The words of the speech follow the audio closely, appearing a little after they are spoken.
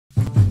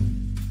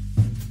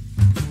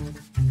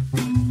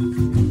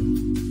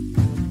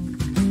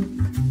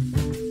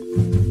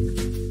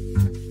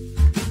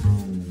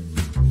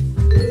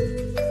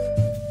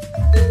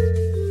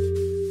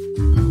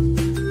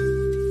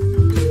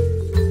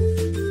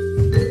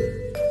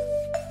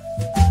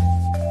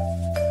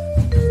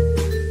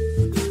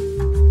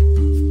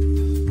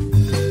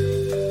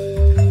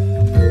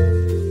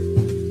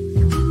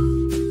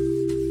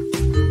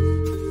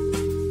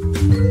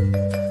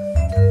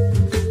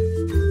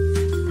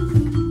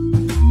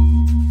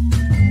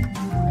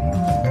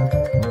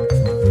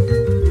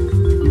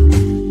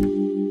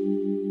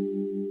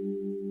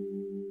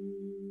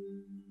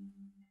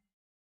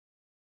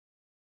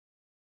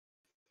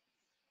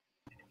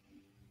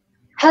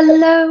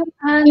Hello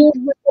and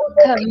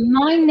welcome.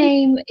 My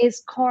name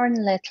is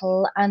Corin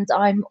Little and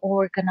I'm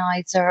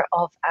organizer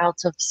of Out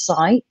of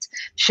Sight,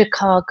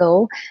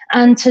 Chicago.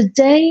 And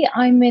today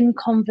I'm in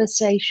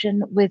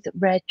conversation with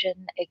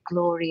Regin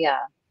Igloria.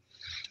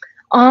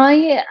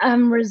 I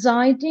am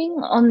residing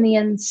on the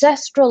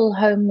ancestral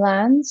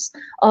homelands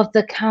of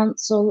the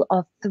Council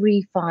of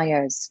Three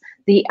Fires,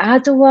 the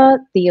Adwa,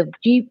 the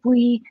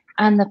Ojibwe,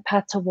 and the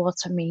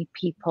Potawatomi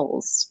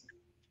peoples.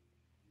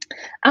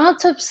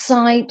 Out of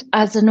Sight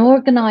as an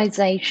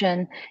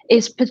organization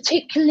is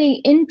particularly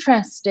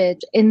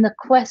interested in the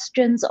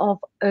questions of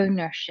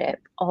ownership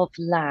of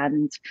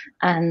land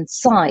and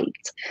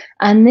site.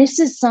 And this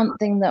is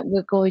something that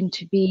we're going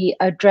to be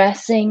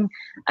addressing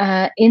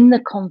in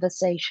the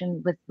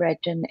conversation with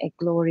Regin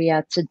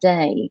Igloria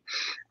today,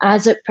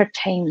 as it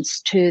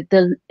pertains to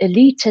the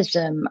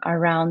elitism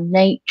around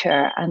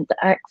nature and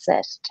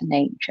access to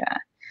nature.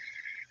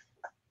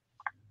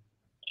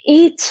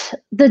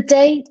 The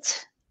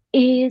date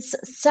is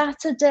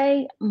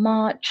Saturday,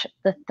 March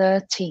the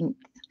 13th.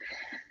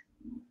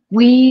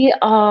 We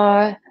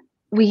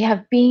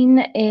have been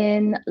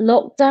in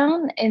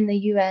lockdown in the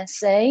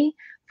USA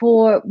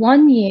for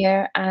 1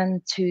 year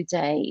and 2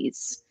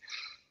 days.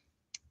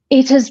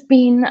 It has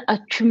been a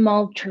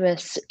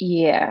tumultuous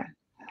year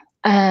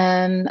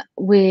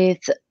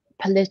with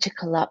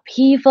political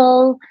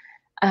upheaval,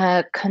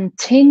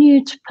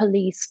 continued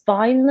police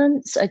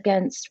violence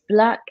against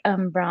Black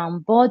and brown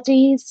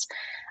bodies,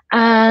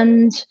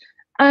 and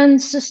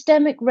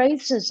systemic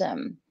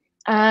racism,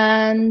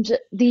 and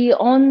the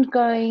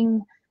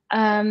ongoing,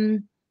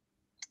 the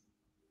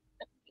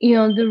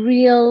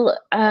real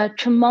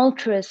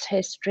tumultuous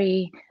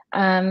history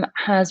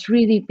has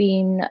really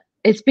been,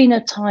 it's been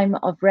a time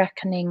of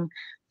reckoning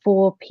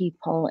for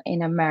people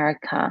in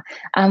America.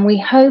 And we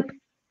hope,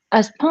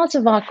 as part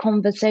of our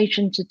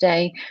conversation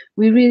today,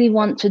 we really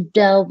want to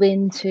delve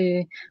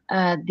into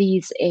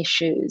these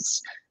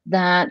issues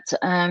that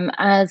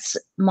as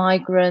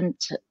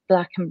migrant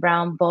Black and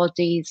brown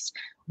bodies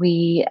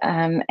we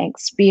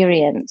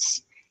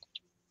experience.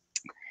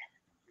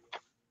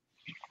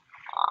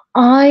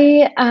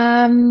 I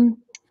am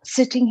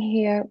sitting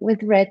here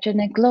with Regin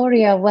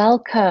Igloria.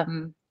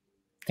 Welcome.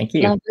 Thank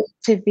you. Lovely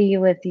to be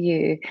with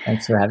you.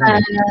 Thanks for having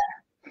me.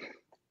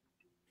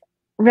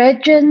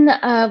 Regin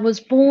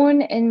was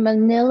born in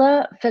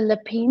Manila,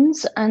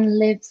 Philippines, and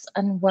lives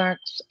and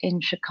works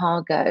in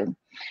Chicago.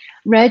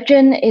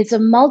 Regin is a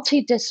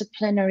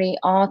multidisciplinary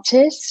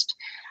artist,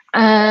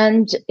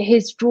 and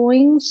his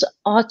drawings,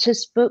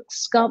 artist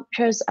books,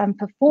 sculptures, and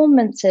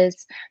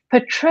performances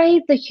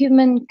portray the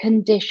human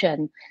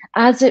condition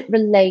as it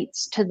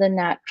relates to the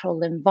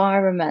natural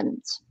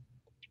environment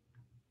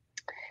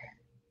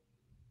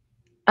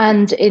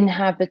and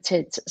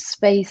inhabited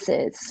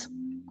spaces.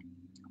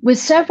 With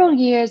several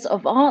years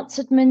of arts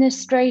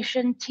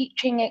administration,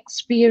 teaching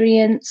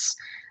experience,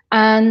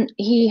 and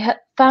he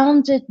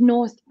founded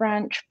North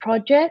Branch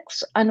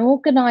Projects, an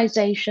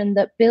organization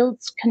that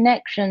builds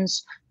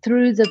connections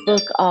through the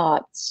book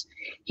arts.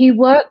 He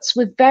works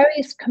with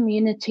various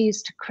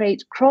communities to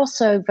create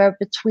crossover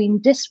between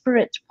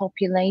disparate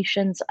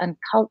populations and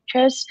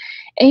cultures,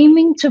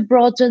 aiming to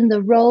broaden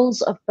the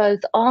roles of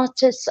both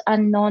artists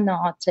and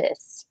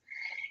non-artists.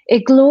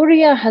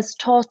 Igloria has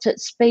taught at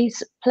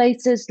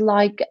places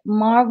like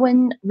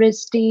Marwen,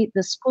 RISD,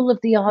 the School of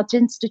the Art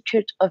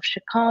Institute of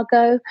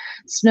Chicago,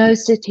 Snow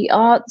City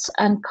Arts,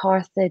 and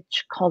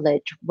Carthage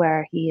College,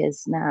 where he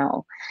is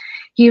now.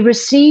 He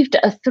received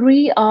a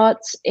 3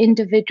 Arts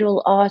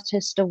Individual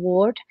Artist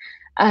Award,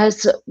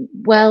 as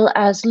well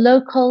as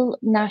local,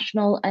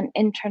 national, and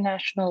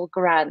international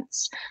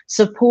grants,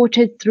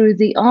 supported through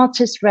the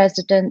artist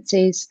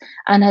residencies,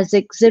 and has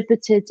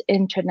exhibited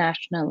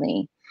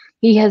internationally.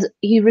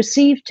 He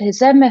received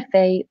his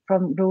MFA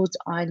from Rhode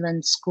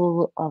Island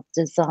School of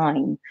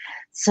Design.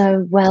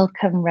 So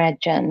welcome,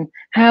 Regin.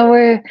 How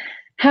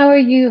are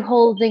you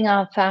holding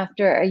up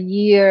after a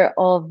year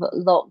of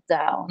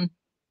lockdown?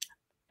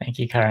 Thank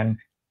you, Karen.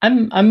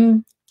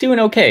 I'm doing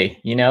okay.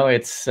 You know,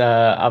 it's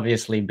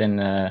obviously been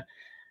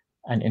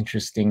an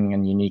interesting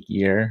and unique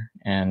year,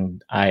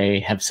 and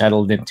I have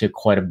settled into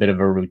quite a bit of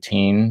a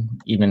routine,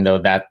 even though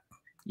that,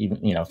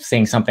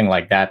 saying something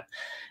like that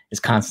is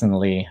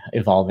constantly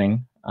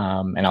evolving.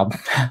 And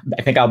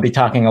I think I'll be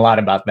talking a lot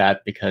about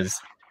that, because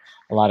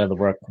a lot of the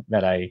work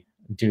that I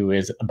do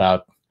is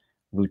about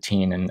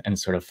routine and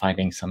sort of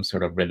finding some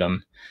sort of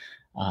rhythm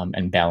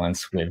and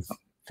balance with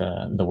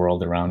the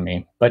world around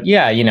me. But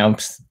yeah, I'm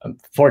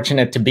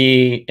fortunate to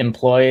be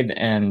employed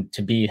and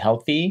to be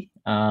healthy,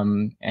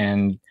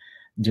 and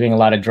doing a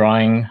lot of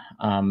drawing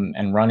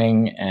and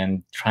running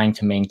and trying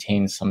to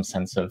maintain some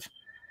sense of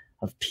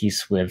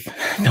peace with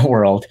the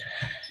world.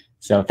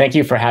 So thank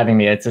you for having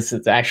me. It's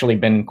actually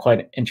been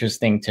quite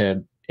interesting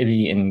to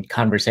be in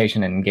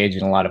conversation and engage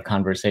in a lot of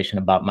conversation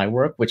about my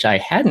work, which I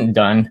hadn't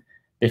done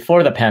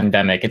before the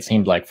pandemic, it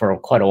seemed like, for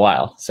quite a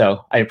while.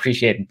 So I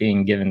appreciate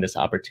being given this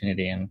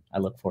opportunity, and I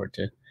look forward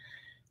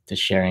to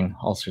sharing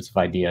all sorts of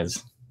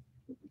ideas.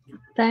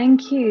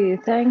 Thank you,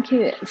 thank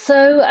you.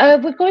 So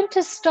we're going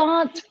to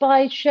start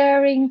by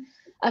sharing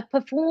a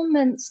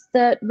performance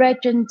that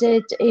Regin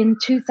did in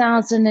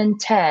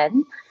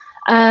 2010,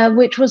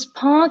 which was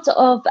part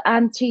of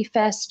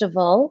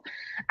Anti-Festival.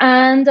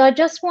 And I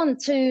just want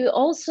to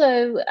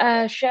also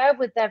share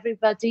with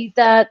everybody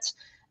that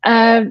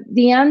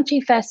the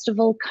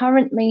Anti-Festival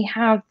currently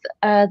have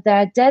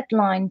their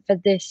deadline for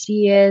this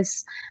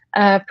year's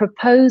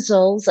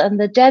proposals, and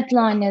the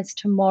deadline is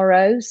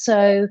tomorrow.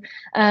 So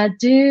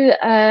do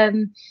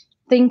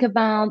think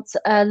about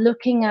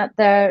looking at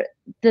the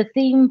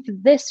theme for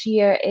this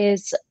year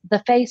is the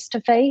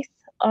face-to-face,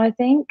 I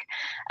think.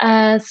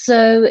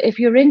 So if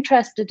you're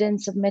interested in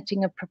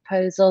submitting a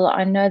proposal,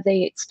 I know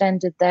they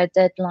extended their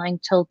deadline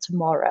till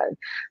tomorrow.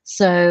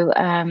 So,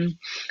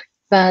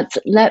 but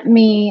let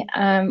me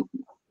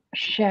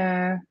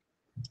share.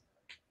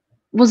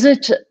 Was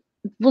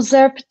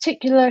there a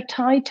particular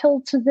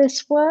title to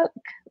this work,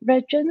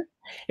 Regin?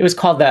 It was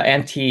called the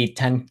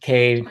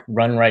Anti-10K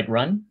Run Right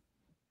Run.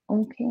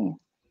 Okay,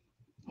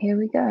 here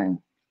we go.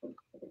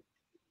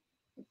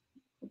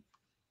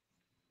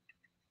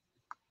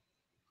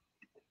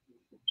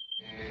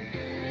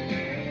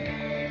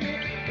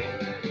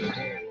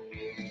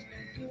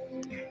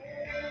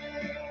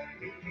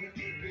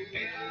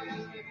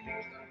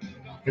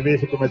 Ja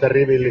 50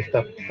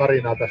 rivillistä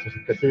tarinaa tässä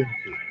sitten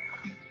syntyy.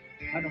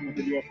 Hän on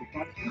muuten juossut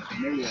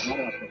 24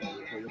 maratonia,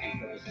 jos on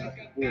joku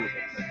sellaista kuullut,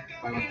 että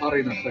päivän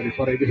tarinassa, eli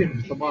pari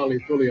viimeistä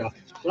maaliin tuli. Ja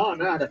saa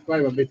nähdä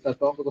päivän mittaan,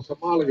 että onko tuossa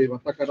maaliviivan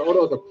takana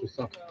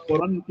odotuksissa.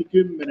 On Antti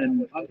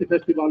 10,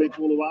 Antti-festivaaliin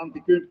kuuluva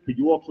Antti 10,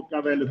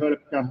 juoksukävely,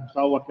 hölkkä,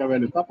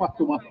 sauvakävely,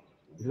 tapahtuma.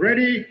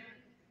 Ready,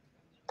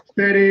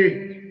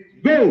 steady,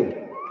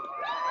 go!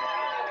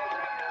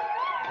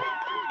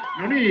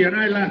 No niin, ja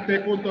näin lähtee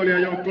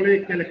kuntoilijajoukko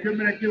liikkeelle.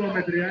 10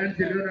 kilometriä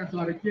ensin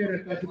Rödänsaari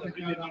kierretään, sitten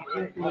käydään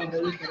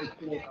Kuokkilahden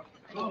ympäristöä.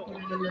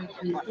 Valtainen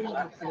lenkkii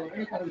kilometriä,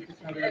 ei tarvitse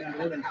käydä enää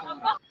Rödänsaari.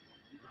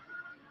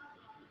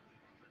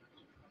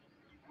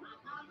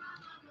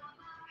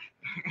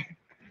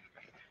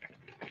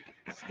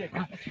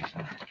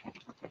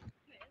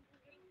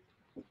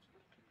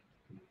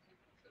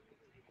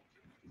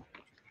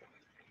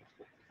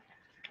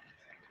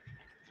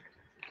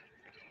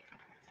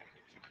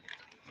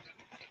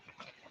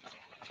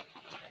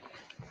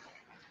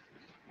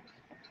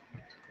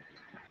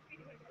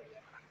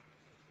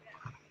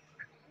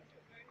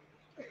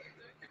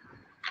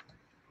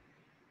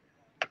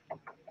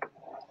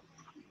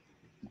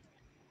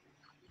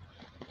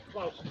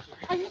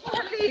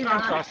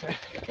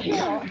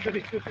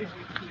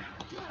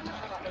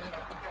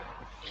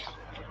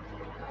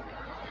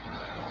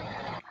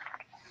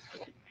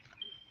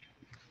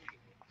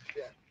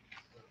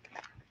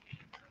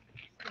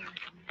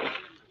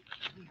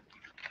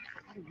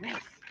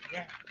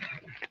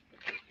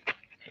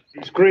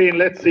 Screen,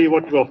 let's see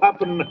what will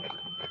happen.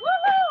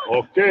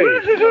 Okay,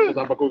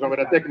 katsotaanpa kuinka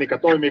meidän tekniikka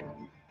toimii.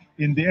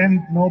 In the end,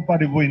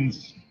 nobody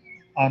wins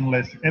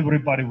unless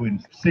everybody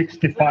wins.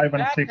 65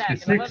 and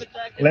 66.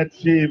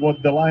 Let's see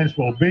what the lines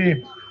will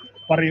be.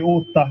 Pari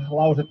uutta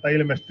lausetta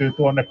ilmestyy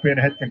tuonne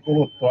pienen hetken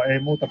kuluttua, ei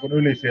muuta kuin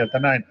yli sieltä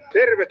näin.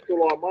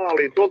 Tervetuloa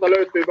maaliin. Tuolta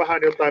löytyy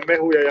vähän jotain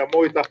mehuja ja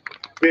muita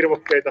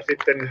virvokkeita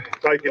sitten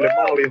kaikille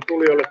maaliin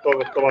tulijoille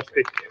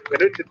toivottavasti. Ja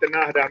nyt sitten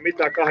nähdään,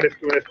 mitä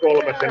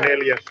 23. ja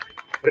 4.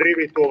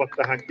 rivi tuovat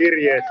tähän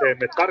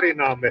kirjeeseemme,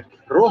 tarinaamme.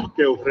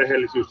 Rohkeus,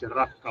 rehellisyys ja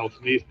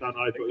rakkaus, niistä on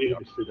aito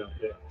ihmissydän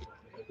tehty.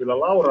 Kyllä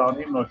Laura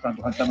on innoissaan,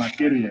 kun hän tämän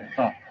kirjeen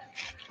saa.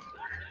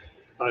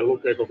 Tai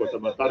lukee koko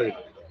tämän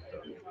tarinan.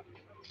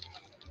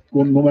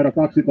 Kun numero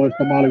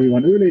 12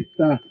 maaliviivan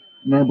ylittää,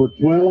 number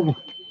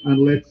 12, and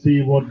let's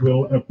see what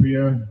will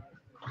appear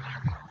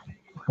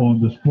on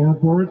the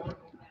scoreboard.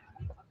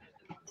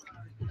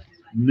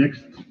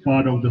 Next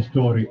part of the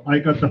story. I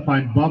got to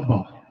find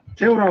Baba.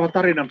 Seuraava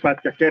tarinan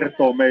pätkä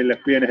kertoo meille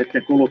pienen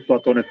hetken kuluttua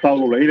tuonne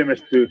taululle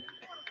ilmestyy.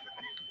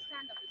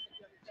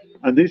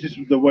 And this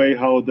is the way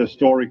how the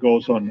story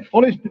goes on.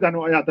 Olisi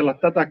pitänyt ajatella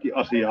tätäkin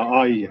asiaa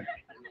aiemmin.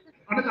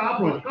 Annetaan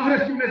apua.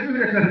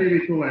 29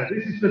 rivi tulee.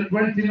 This is the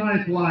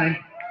 29th line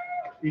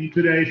in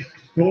today's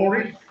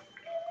story.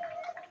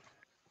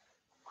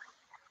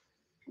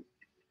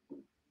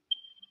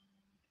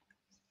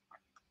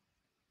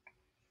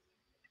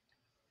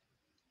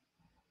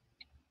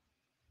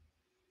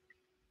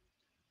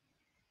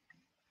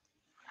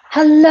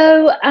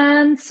 Hello,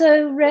 and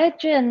so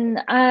Regin,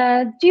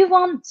 do you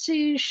want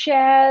to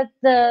share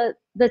the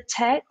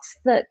text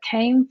that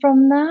came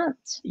from that?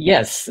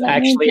 Yes,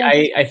 actually,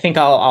 I think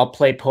I'll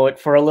play poet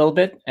for a little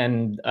bit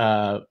and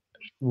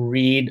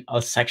read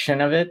a section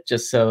of it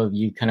just so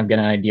you kind of get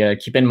an idea.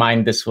 Keep in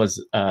mind this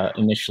was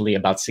initially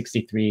about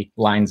 63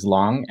 lines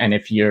long, and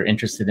if you're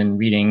interested in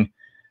reading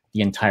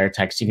the entire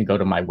text, you can go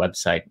to my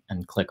website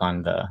and click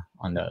on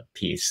the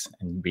piece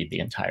and read the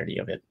entirety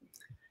of it.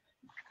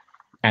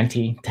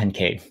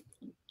 Anti-10K.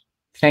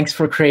 Thanks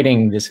for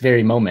creating this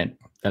very moment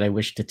that I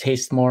wish to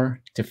taste more,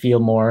 to feel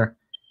more,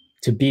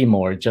 to be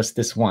more just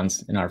this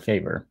once in our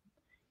favor.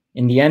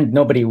 In the end,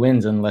 nobody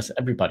wins unless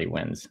everybody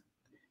wins.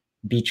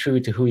 Be true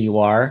to who you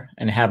are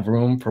and have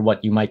room for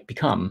what you might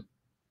become.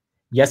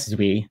 Yes,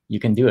 Zui, you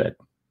can do it.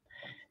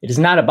 It is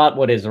not about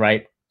what is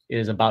right. It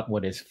is about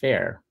what is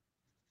fair.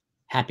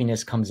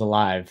 Happiness comes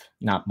alive,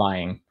 not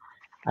buying.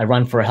 I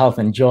run for health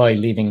and joy,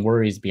 leaving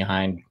worries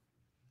behind.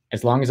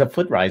 As long as a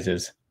foot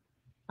rises,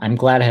 I'm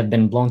glad I have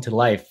been blown to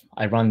life.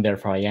 I run,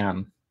 therefore I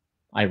am.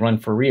 I run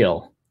for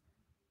real.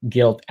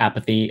 Guilt,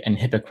 apathy, and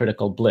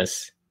hypocritical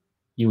bliss.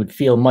 You would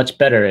feel much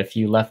better if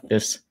you left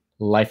this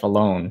life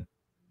alone.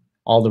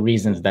 All the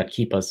reasons that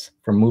keep us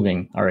from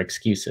moving are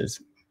excuses.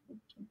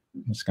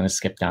 I'm just going to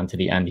skip down to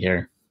the end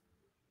here.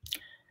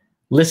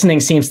 Listening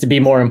seems to be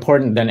more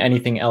important than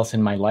anything else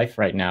in my life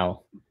right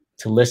now.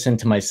 To listen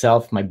to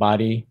myself, my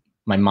body,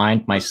 my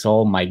mind, my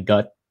soul, my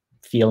gut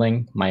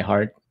feeling, my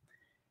heart.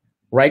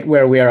 Right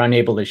where we are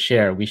unable to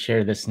share, we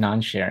share this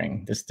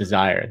non-sharing, this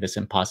desire, this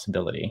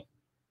impossibility.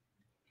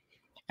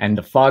 And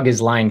the fog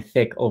is lying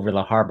thick over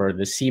the harbor.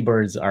 The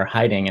seabirds are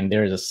hiding, and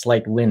there is a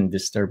slight wind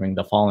disturbing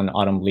the fallen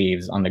autumn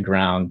leaves on the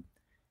ground.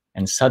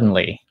 And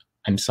suddenly,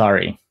 I'm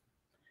sorry.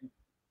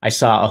 I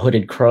saw a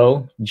hooded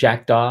crow,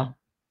 jackdaw,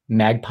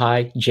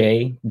 magpie,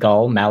 jay,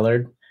 gull,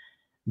 mallard,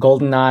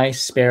 goldeneye,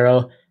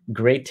 sparrow,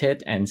 gray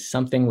tit, and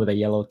something with a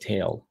yellow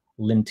tail,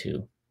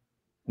 lintu,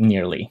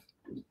 nearly.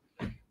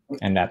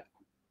 And that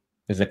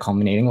is a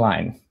culminating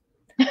line.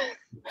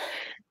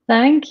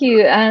 Thank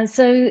you.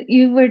 So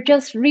you were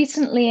just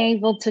recently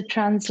able to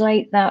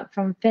translate that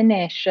from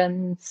Finnish,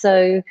 and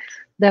so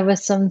there were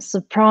some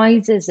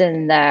surprises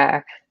in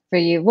there for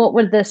you. What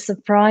were the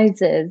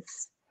surprises?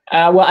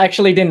 Well, I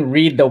actually didn't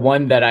read the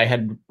one that I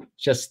had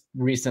just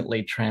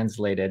recently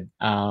translated,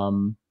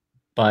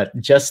 but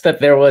just that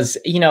there was,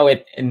 you know,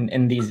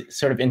 in these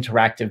sort of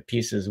interactive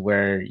pieces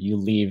where you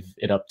leave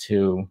it up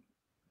to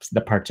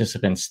the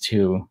participants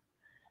to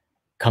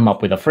come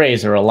up with a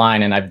phrase or a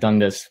line. And I've done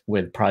this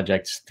with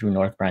projects through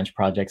North Branch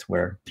projects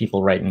where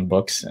people write in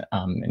books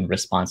in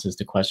responses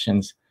to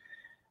questions.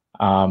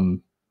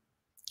 You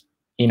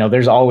know,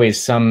 there's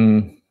always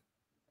some,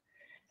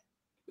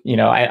 you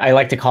know, I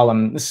like to call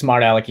them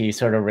smart alecky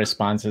sort of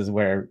responses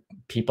where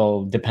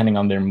people, depending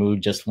on their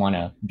mood, just want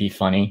to be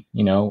funny,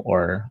 you know,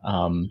 or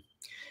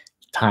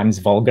times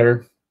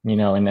vulgar, you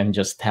know, and then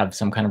just have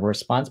some kind of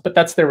response. But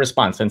that's their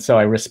response. And so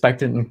I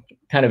respect it and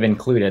kind of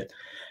include it.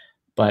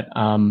 But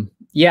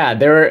yeah,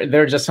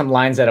 there are just some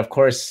lines that, of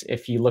course,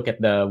 if you look at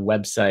the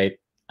website,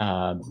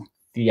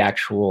 the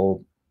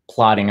actual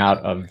plotting out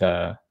of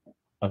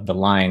the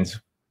lines,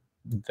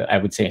 I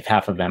would say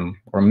half of them,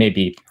 or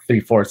maybe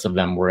 3/4 of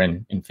them, were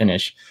in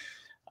Finnish.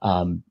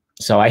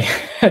 So I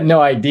had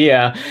no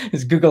idea,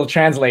 as Google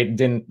Translate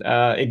didn't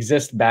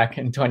exist back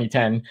in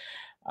 2010.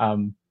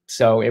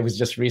 So it was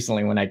just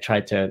recently when I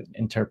tried to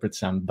interpret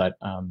some, but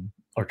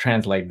or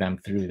translate them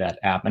through that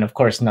app. And of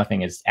course,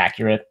 nothing is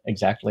accurate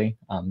exactly.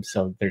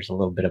 So there's a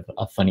little bit of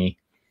a funny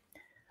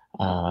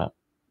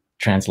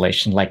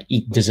translation, like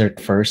 "eat dessert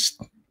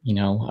first," you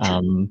know.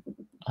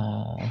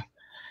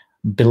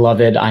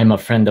 Beloved, I'm a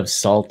friend of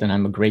salt and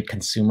I'm a great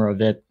consumer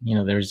of it. You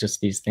know, there's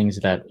just these things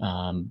that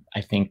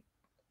I think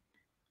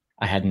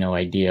I had no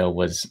idea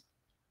was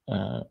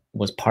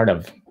part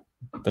of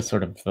the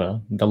sort of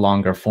the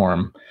longer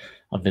form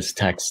of this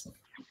text.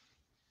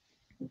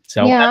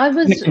 So yeah, I'm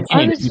going to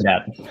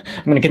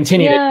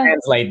continue to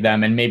translate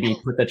them and maybe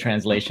put the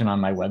translation on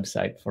my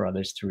website for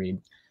others to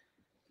read.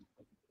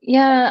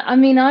 Yeah, I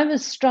mean, I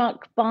was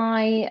struck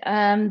by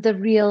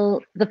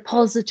the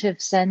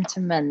positive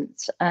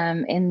sentiment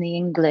in the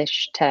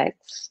English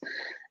texts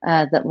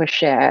that were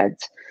shared.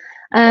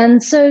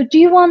 And so do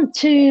you want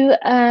to,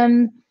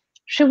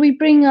 shall we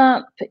bring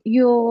up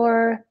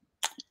your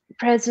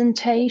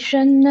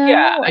presentation now?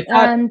 Yeah,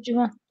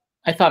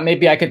 I thought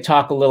maybe I could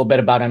talk a little bit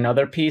about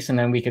another piece and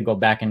then we could go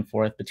back and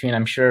forth between.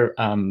 I'm sure,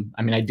 I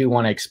mean, I do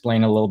want to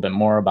explain a little bit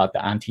more about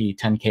the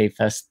anti-10K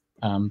Fest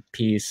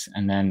piece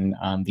and then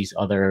these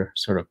other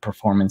sort of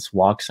performance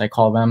walks, I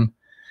call them.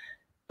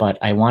 But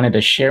I wanted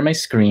to share my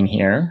screen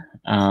here.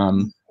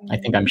 I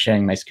think I'm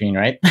sharing my screen,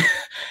 right?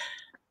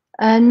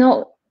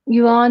 No,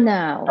 you are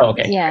now. Oh,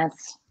 okay.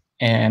 Yes.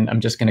 And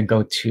I'm just going to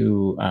go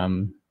to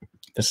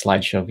the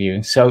slideshow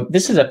view. So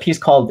this is a piece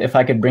called "If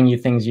I Could Bring You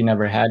Things You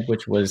Never Had,"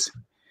 which was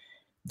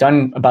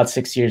done about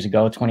 6 years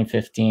ago,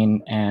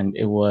 2015. And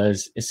it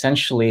was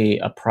essentially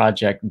a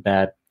project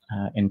that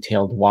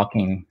entailed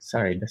walking.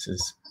 Sorry,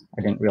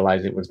 I didn't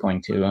realize it was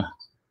going to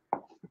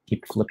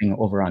keep flipping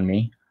over on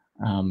me.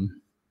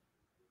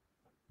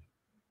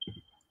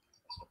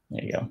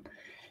 There you go.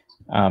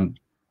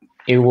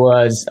 It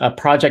was a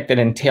project that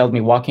entailed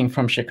me walking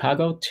from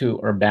Chicago to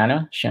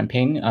Urbana,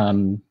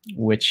 Champaign,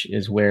 which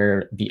is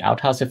where the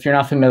Outhouse, if you're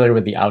not familiar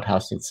with the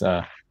Outhouse, it's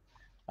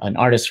an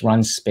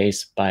artist-run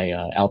space by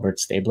Albert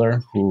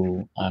Stabler,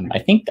 who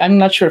I'm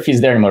not sure if he's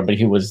there anymore, but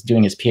he was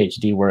doing his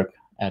PhD work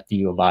at the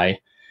U of I.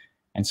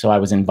 And so I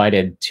was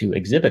invited to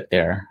exhibit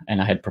there,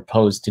 and I had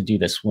proposed to do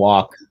this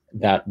walk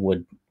that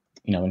would,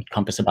 you know,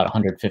 encompass about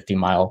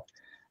 150-mile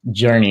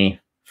journey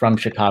from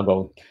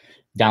Chicago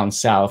down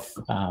south,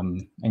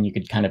 and you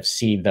could kind of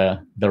see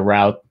the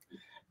route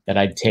that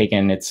I'd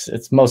taken.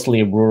 It's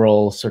mostly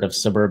rural, sort of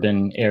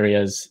suburban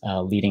areas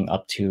leading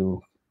up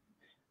to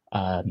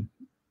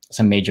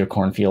some major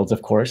cornfields,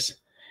 of course.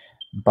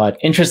 But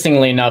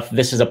interestingly enough,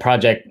 this is a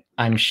project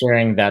I'm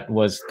sharing that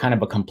was kind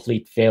of a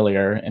complete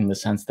failure in the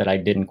sense that I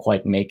didn't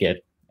quite make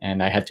it,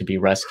 and I had to be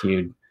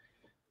rescued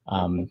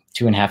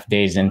 2.5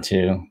 days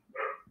into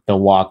the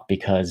walk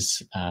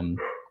because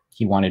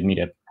he wanted me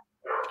to.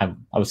 I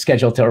was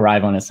scheduled to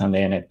arrive on a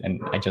Sunday, and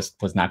I just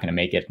was not going to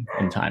make it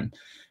in time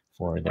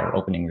for their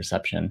opening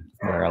reception,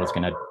 where I was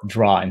going to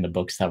draw in the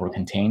books that were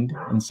contained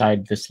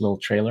inside this little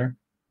trailer.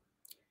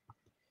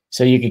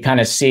 So you can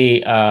kind of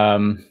see,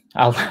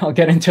 I'll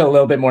get into a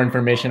little bit more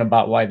information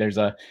about why there's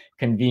a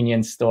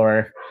convenience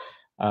store,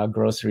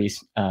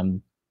 groceries,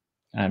 I'm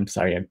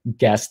sorry, a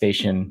gas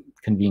station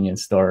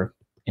convenience store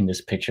in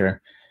this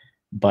picture.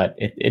 But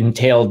it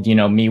entailed, you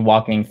know, me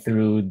walking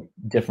through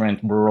different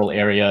rural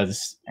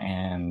areas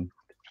and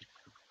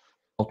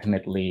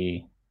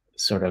ultimately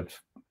sort of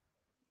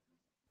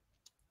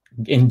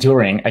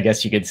enduring, I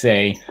guess you could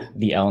say,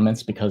 the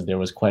elements, because there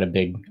was quite a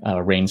big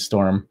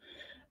rainstorm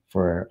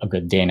for a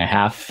good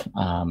 1.5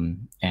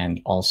 days,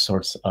 and all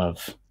sorts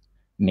of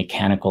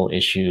mechanical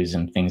issues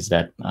and things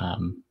that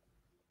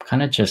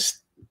kind of just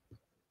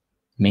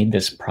made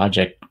this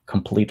project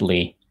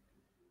completely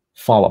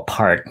fall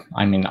apart.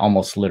 I mean,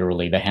 almost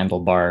literally, the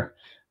handlebar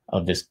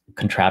of this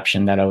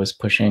contraption that I was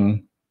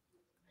pushing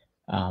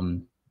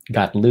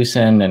got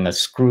loosened, and the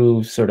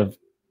screw sort of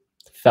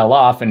fell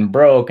off and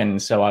broke.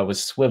 And so I was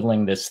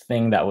swiveling this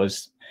thing that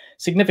was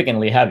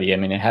significantly heavy. I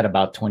mean, it had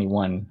about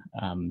 21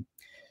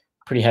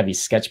 pretty heavy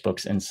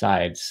sketchbooks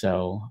inside.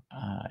 So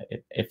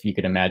if you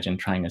could imagine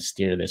trying to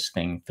steer this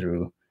thing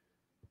through,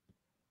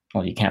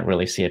 well, you can't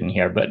really see it in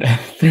here, but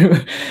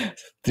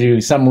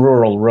through some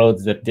rural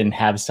roads that didn't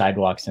have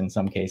sidewalks in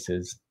some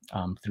cases,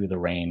 through the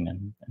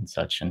rain and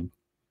such. And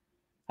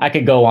I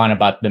could go on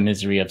about the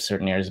misery of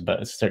certain areas,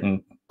 but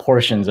certain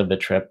portions of the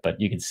trip, but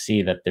you could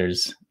see that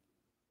there's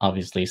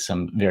obviously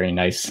some very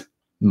nice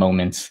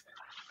moments,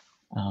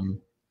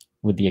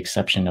 with the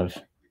exception of,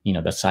 you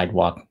know, the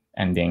sidewalk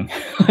ending,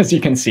 as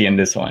you can see in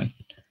this one.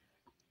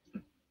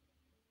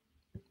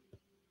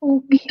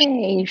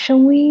 Okay, shall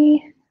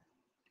we?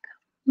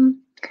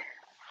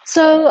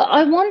 So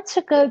I want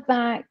to go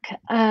back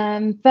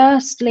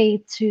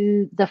firstly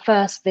to the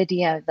first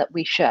video that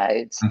we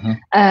showed,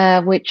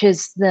 which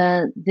is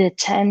the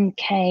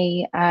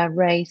 10K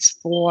race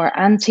for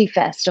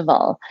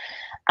Anti-Festival.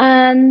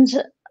 And,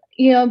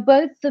 you know,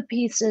 both the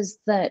pieces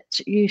that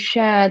you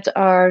shared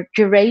are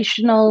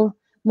durational.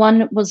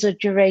 One was a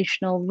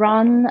durational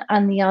run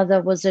and the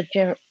other was a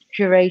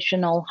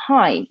durational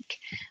hike,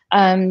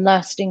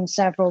 lasting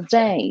several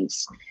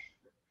days.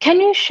 Can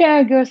you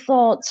share your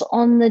thoughts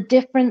on the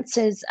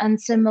differences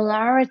and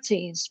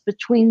similarities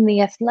between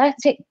the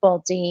athletic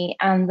body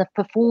and the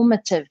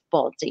performative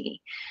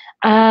body?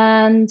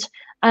 And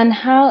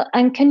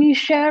can you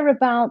share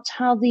about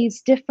how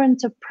these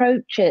different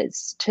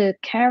approaches to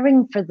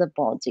caring for the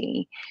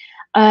body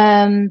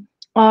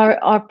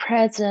are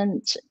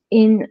present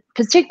in,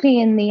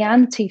 particularly in the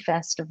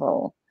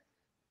anti-festival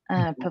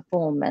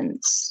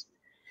performance?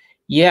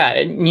 Yeah,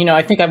 you know,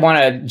 I think I want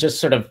to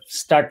just sort of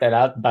start that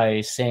out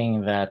by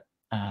saying that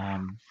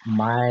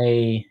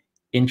my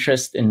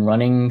interest in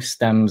running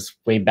stems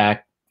way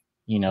back,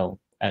 you know,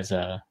 as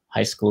a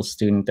high school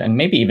student, and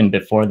maybe even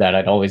before that.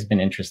 I'd always been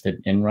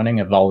interested in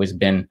running. I've always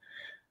been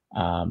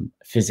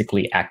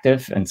physically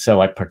active, and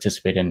so I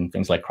participated in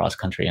things like cross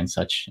country and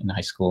such in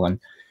high school and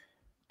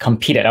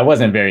competed. I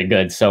wasn't very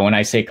good, so when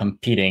I say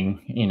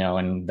competing, you know,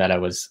 and that I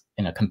was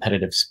in a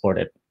competitive sport,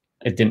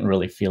 it didn't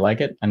really feel like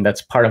it. And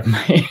that's part of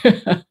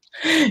my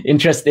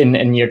interest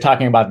in you're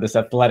talking about this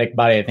athletic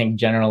body. I think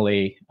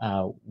generally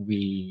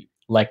we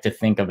like to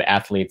think of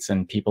athletes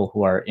and people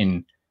who are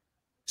in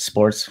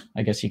sports,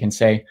 I guess you can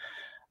say,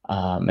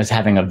 as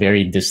having a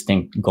very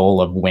distinct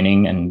goal of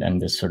winning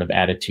and this sort of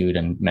attitude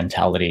and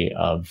mentality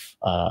of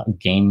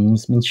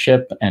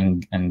gamesmanship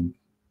and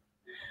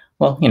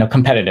well, you know,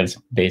 competitive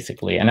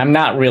basically. And I'm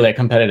not really a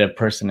competitive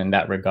person in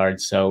that regard.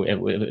 So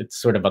it's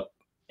sort of a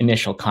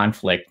initial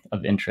conflict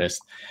of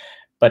interest.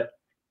 But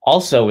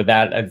also with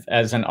that,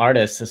 as an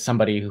artist, as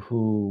somebody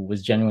who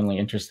was genuinely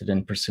interested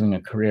in pursuing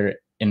a career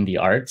in the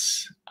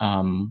arts,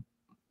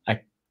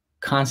 I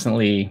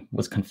constantly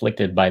was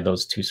conflicted by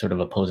those two sort of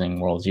opposing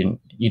worlds.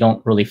 You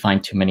don't really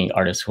find too many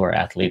artists who are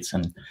athletes,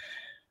 and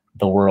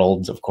the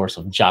world, of course,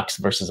 of jocks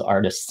versus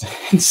artists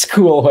in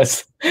school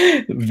was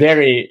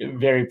very,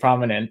 very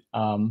prominent.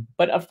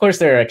 But of course,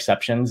 there are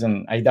exceptions,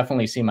 and I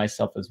definitely see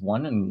myself as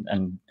one,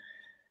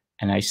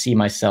 and I see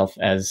myself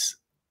as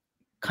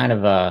kind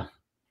of a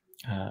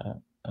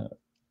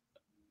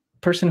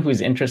person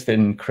who's interested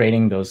in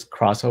creating those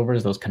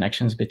crossovers, those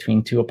connections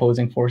between two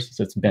opposing forces.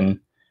 It's been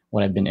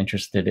what I've been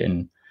interested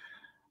in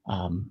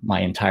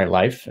my entire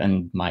life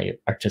and my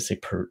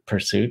artistic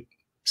pursuit.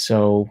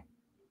 So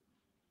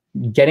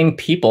getting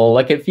people,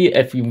 like if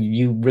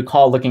you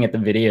recall looking at the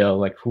video,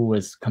 like who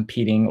was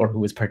competing or who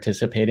was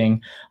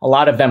participating, a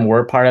lot of them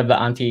were part of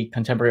the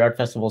Contemporary Art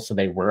Festival, so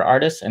they were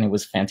artists, and it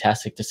was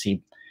fantastic to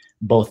see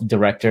both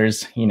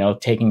directors, you know,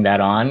 taking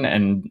that on,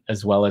 and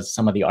as well as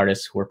some of the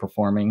artists who were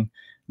performing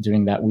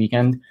during that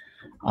weekend.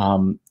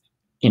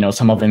 You know,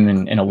 some of them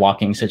in a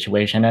walking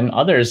situation, and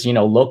others, you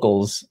know,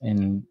 locals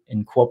in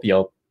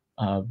Kuopio,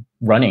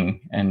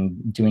 running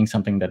and doing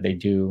something that they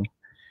do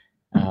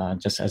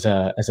just as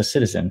a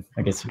citizen,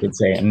 I guess you could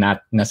say, and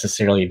not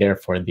necessarily there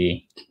for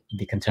the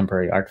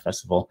Contemporary Art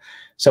Festival.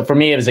 So for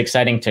me, it was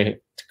exciting to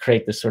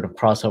create this sort of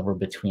crossover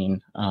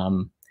between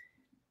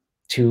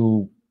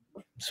two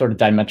sort of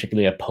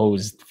diametrically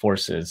opposed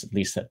forces, at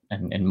least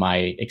in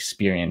my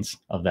experience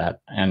of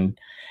that. And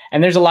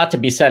there's a lot to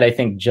be said. I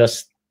think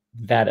just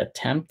that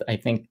attempt, I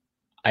think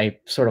I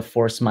sort of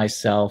force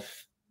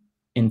myself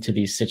into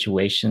these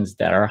situations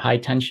that are high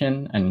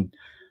tension and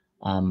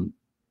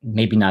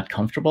maybe not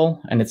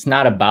comfortable. And it's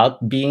not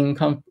about being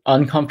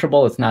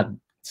uncomfortable. It's not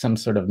some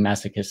sort of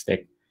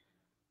masochistic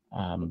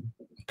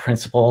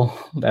principle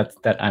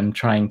that I'm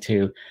trying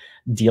to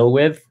deal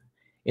with.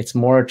 It's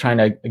more trying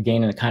to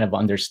gain a kind of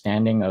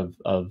understanding of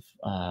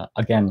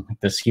again,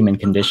 this human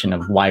condition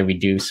of why we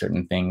do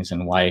certain things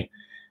and why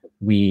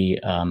we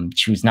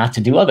choose not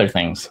to do other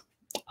things.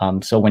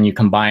 So when you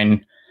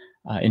combine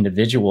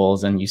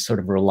individuals and you sort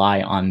of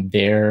rely on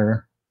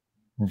their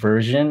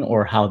version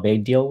or how they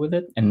deal with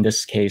it, in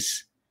this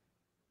case,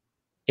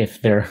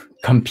 if they're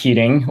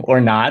competing or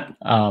not,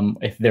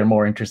 if they're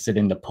more interested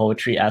in the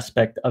poetry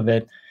aspect of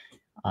it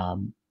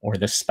or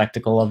the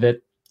spectacle of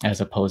it, as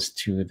opposed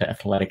to the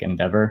athletic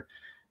endeavor,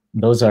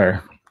 those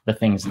are the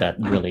things that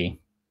really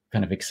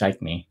kind of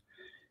excite me.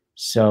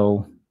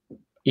 So,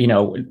 you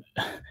know,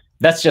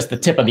 that's just the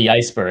tip of the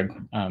iceberg.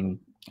 And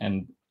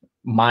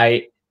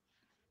I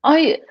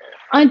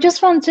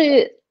just want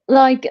to,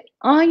 like,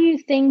 are you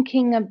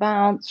thinking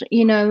about,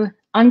 you know,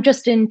 I'm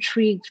just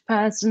intrigued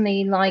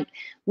personally, like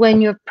when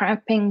you're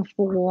prepping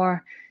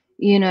for,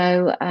 you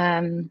know,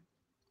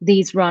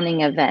 these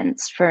running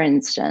events, for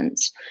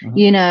instance,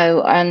 you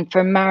know, and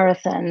for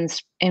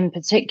marathons in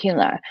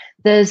particular,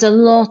 there's a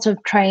lot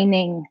of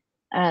training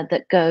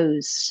that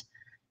goes,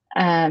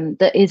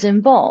 that is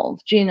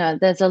involved. You know,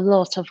 there's a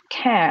lot of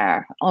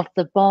care of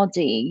the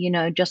body, you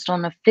know, just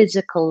on a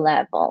physical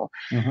level.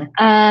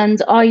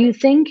 And are you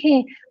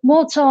thinking,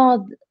 what are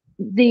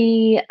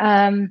the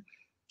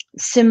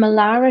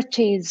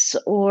similarities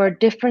or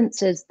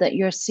differences that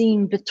you're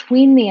seeing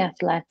between the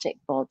athletic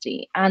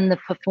body and the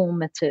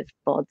performative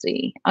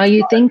body? Are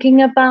you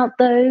thinking about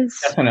those?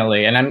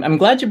 Definitely. And I'm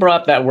glad you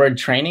brought up that word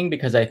training,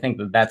 because I think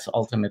that that's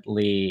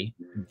ultimately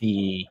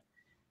the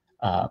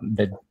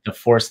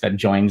force that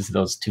joins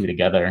those two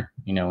together,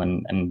 you know,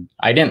 and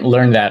I didn't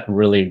learn that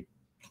really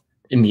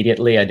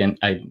immediately.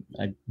 I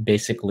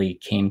basically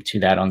came to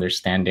that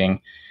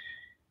understanding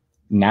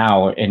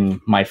now in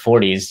my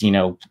 40s, you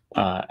know,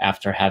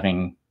 after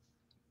having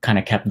kind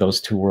of kept those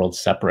two worlds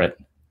separate.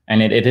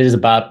 And it is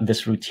about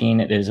this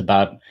routine. It is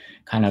about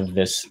kind of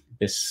this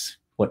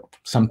what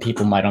some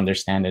people might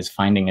understand as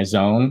finding a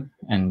zone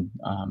and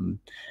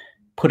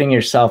putting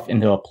yourself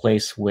into a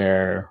place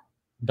where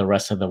the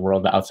rest of the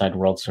world, the outside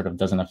world, sort of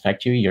doesn't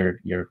affect you.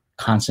 You're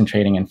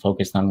concentrating and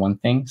focused on one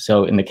thing.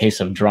 So in the case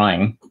of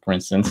drawing, for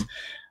instance,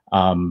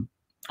 I'm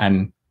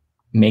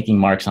making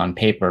marks on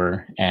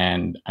paper,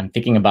 and I'm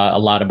thinking a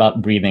lot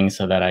about breathing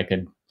so that I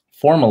could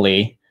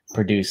formally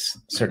produce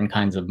certain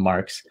kinds of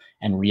marks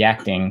and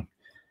reacting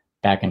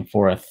back and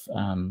forth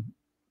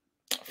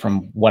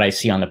from what I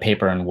see on the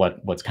paper and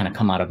what's kind of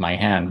come out of my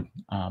hand.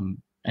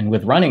 And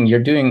with running, you're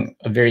doing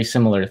a very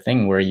similar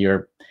thing where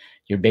you're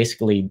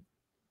basically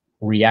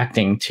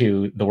reacting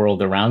to the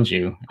world around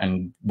you,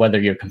 and whether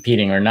you're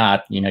competing or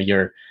not, you know,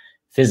 you're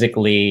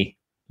physically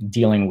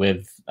dealing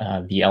with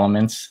the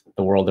elements,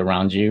 the world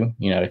around you,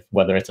 you know,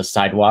 whether it's a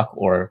sidewalk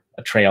or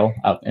a trail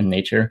out in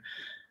nature.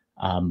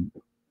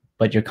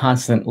 But you're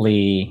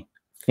constantly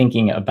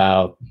thinking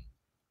about,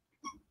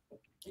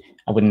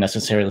 I wouldn't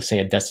necessarily say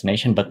a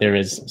destination, but there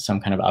is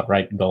some kind of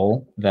outright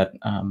goal that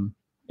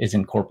is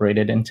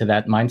incorporated into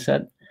that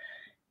mindset.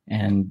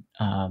 And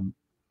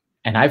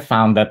I've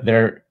found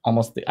that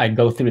I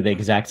go through the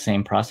exact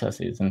same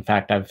processes. In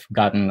fact, I've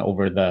gotten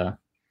over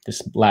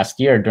this last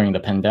year during the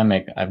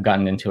pandemic, I've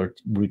gotten into a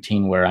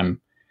routine where I'm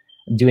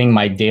doing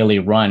my daily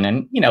run,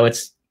 and, you know,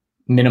 it's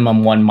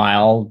minimum 1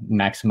 mile,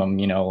 maximum,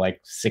 you know, like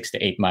 6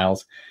 to 8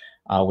 miles,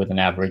 with an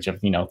average of,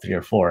 you know, 3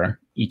 or 4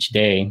 each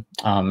day.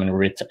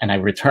 And I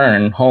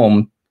return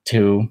home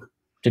to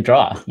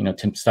draw, you know,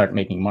 to start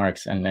making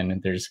marks. And then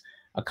there's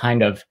a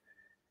kind of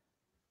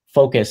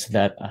focus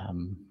that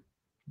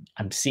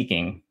I'm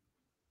seeking,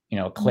 you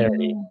know,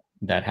 clarity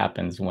that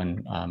happens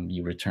when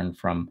you return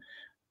from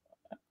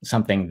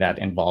something that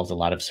involves a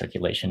lot of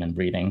circulation and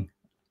breathing.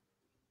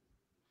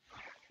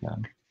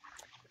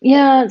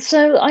 Yeah,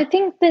 so I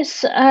think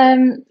this,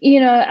 you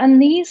know,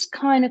 and these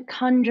kind of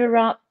conjure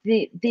up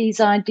these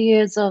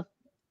ideas of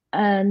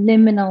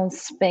liminal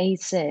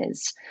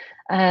spaces,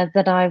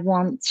 that I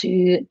want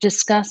to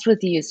discuss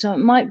with you. So it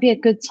might be a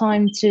good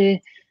time to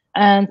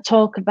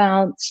talk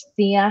about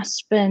the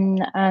Aspen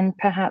and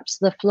perhaps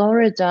the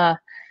Florida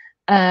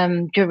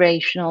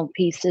durational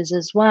pieces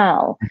as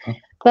well.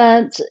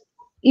 But,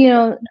 you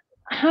know,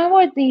 how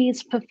are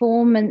these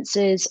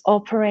performances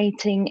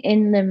operating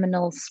in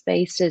liminal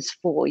spaces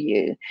for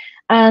you?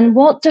 And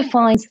what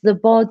defines the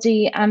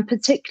body, and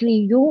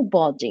particularly your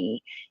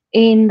body,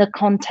 in the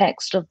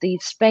context of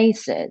these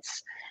spaces?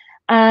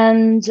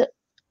 And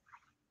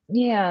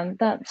yeah,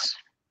 that's...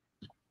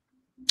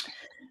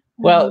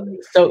 Well,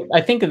 so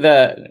I think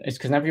it's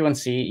because everyone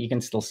you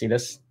can still see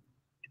this?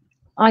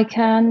 I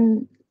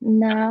can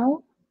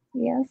now,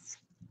 yes.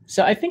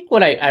 So I think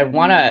what I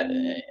want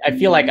to, I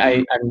feel like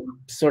I'm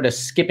sort of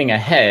skipping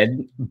ahead,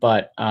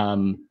 but,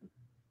 oops,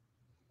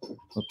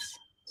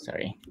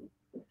 sorry.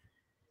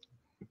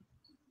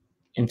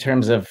 In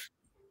terms of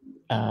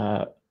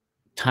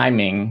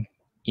timing,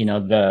 you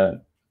know,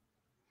 the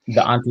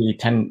Auntie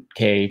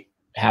 10K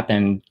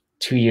happened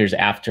 2 years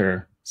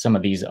after some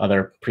of these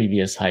other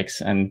previous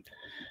hikes. And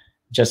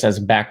just as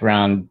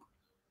background,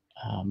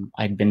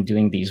 I'd been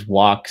doing these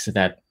walks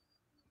that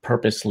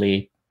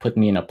purposely put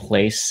me in a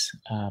place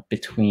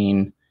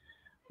between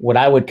what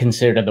I would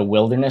consider the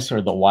wilderness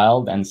or the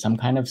wild and some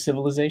kind of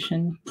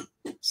civilization,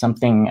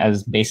 something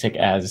as basic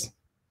as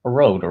a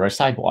road or a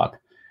sidewalk.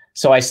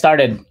 So I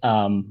started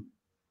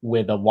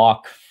with a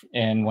walk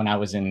when I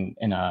was in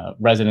a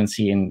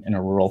residency in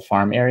a rural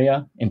farm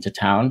area into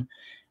town.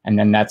 And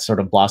then that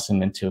sort of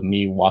blossomed into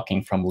me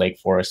walking from Lake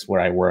Forest,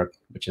 where I work,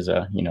 which is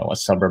a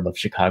suburb of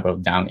Chicago,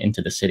 down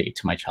into the city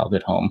to my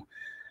childhood home.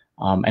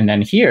 And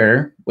then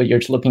here, what you're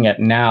looking at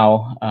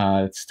now,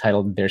 it's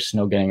titled "There's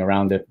Snow Getting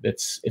Around It."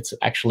 It's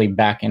actually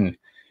back in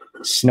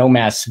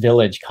Snowmass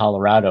Village,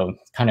 Colorado,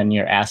 kind of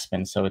near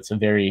Aspen. So it's a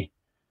very,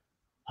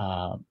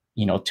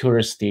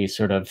 touristy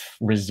sort of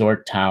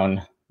resort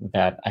town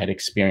that I had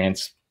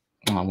experienced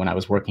when I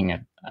was working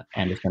at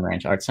Anderson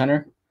Ranch Art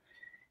Center.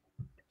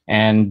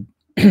 And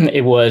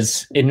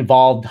it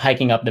involved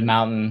hiking up the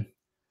mountain,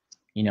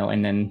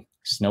 and then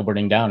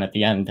snowboarding down at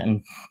the end,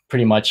 and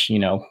pretty much,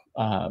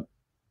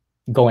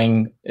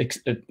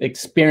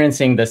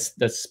 experiencing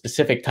the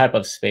specific type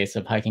of space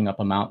of hiking up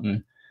a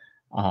mountain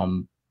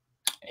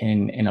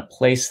in a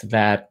place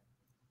that,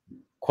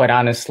 quite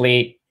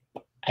honestly,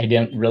 I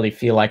didn't really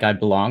feel like I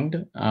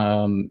belonged.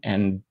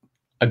 And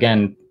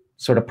again,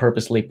 sort of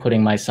purposely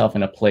putting myself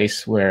in a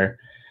place where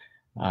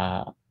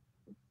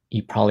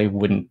you probably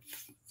wouldn't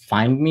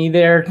find me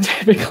there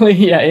typically.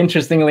 Yeah,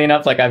 interestingly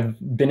enough, like I've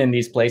been in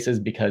these places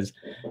because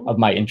of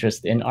my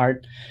interest in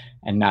art,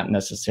 and not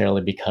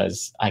necessarily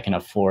because I can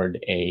afford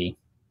a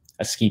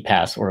ski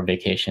pass or a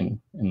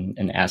vacation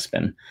in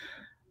Aspen.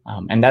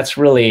 And that's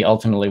really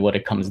ultimately what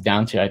it comes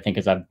down to, I think,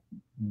 is I've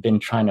been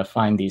trying to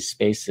find these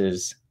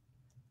spaces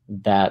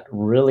that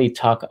really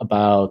talk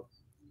about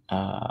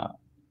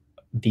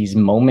these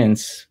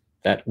moments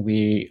that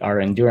we are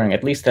enduring,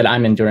 at least that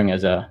I'm enduring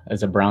as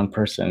a brown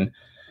person,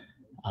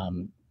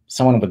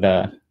 someone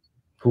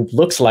who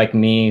looks like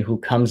me, who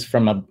comes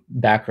from a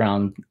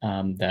background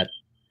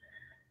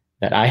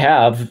that I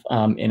have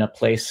in a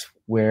place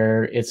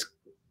where it's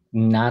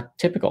not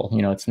typical.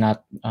 It's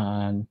not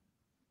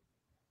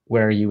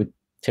where you would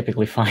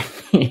typically find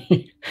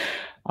me.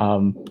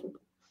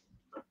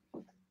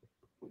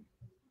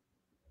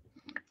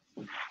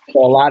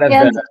 So a lot of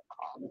the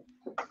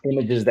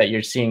images that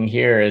you're seeing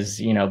here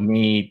is,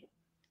 me.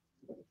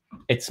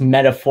 It's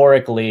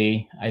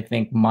metaphorically, I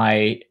think,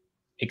 my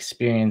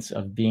experience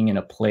of being in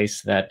a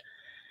place that,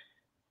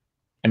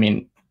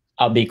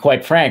 I'll be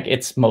quite frank,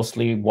 it's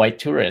mostly white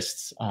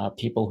tourists,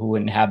 people who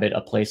inhabit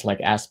a place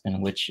like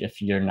Aspen, which, if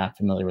you're not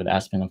familiar with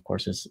Aspen, of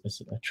course, is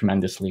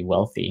tremendously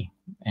wealthy.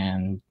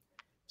 And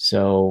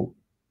so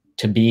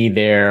to be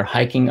there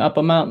hiking up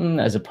a mountain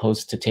as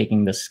opposed to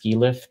taking the ski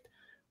lift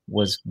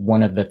was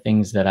one of the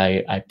things that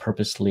I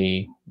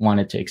purposely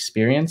wanted to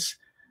experience.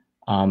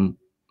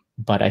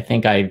 But I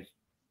think I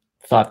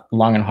thought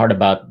long and hard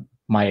about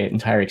my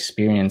entire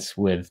experience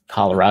with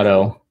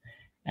Colorado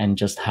and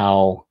just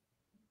kind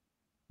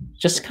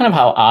of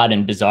how odd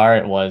and bizarre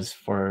it was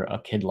for a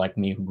kid like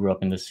me who grew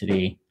up in the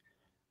city,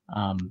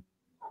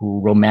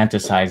 who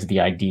romanticized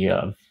the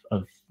idea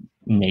of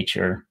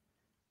nature.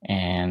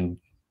 And,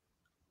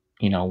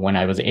 when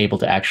I was able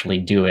to actually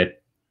do it,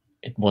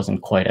 it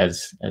wasn't quite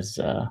as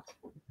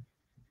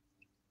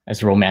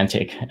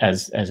romantic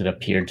as it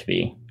appeared to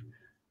be.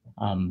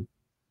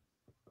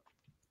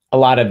 A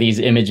lot of these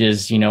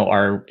images,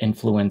 are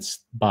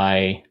influenced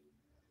by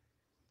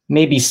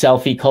maybe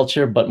selfie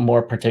culture, but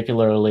more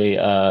particularly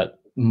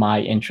my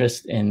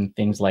interest in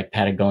things like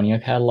Patagonia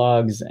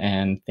catalogs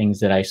and things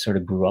that I sort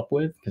of grew up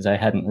with, because I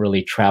hadn't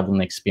really traveled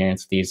and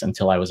experienced these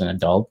until I was an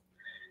adult.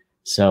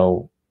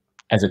 So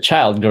as a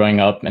child growing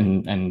up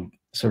and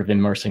sort of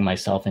immersing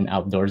myself in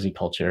outdoorsy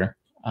culture,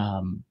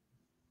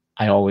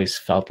 I always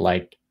felt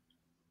like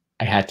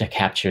I had to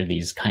capture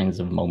these kinds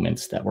of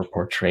moments that were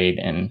portrayed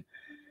in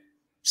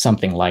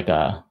something like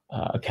a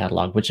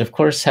catalog, which of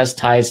course has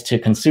ties to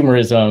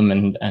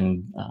consumerism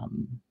and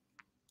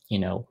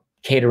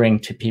catering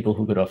to people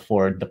who could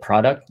afford the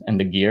product and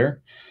the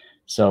gear.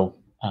 So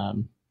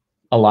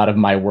a lot of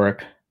my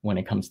work when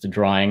it comes to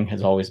drawing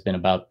has always been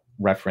about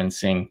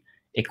referencing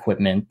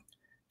equipment,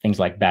 things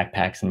like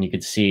backpacks. And you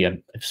could see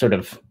sort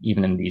of,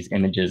 even in these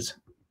images,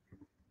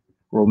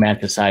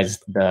 romanticized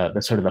the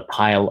sort of the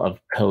pile of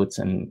coats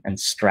and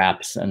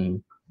straps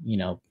and,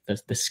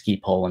 the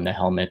ski pole and the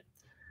helmet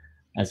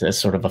as a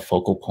sort of a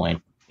focal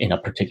point in a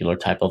particular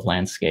type of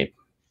landscape.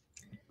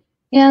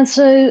 Yeah,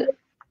 so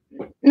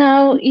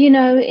now,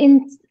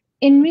 in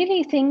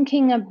really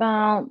thinking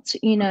about,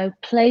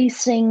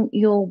 placing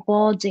your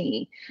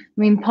body, I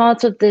mean,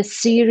 part of this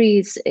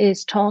series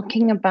is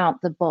talking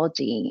about the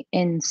body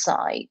in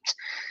sight.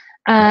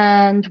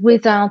 And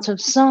with Out of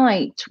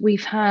Sight,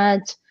 we've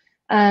had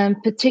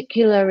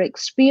particular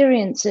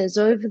experiences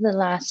over the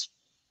last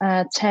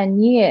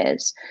 10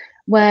 years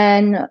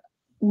when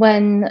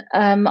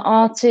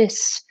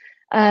artists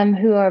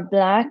who are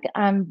Black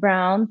and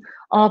brown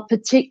are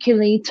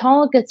particularly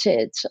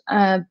targeted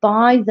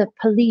by the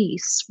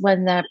police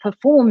when they're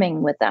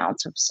performing with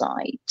Out of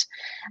Sight.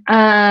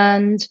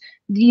 And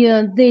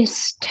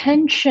this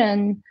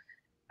tension,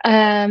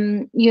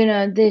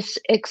 this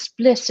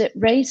explicit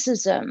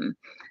racism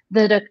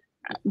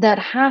that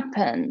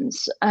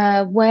happens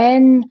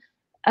when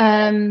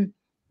and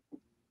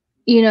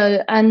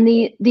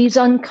these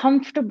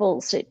uncomfortable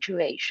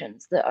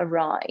situations that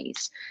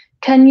arise.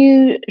 Can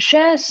you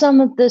share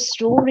some of the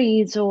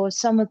stories or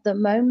some of the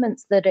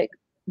moments that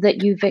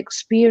you've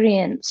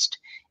experienced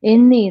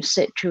in these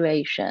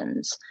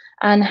situations?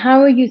 And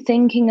how are you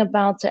thinking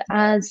about it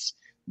as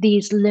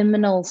these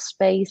liminal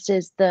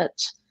spaces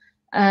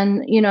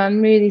and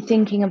I'm really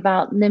thinking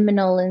about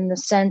liminal in the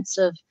sense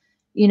of,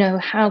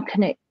 how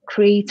can it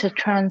create a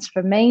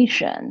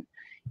transformation,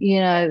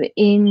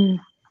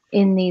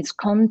 in these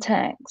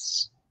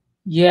contexts?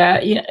 Yeah,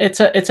 it's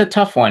a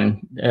tough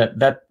one.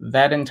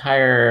 That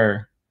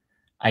entire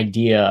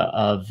idea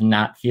of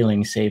not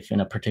feeling safe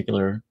in a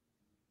particular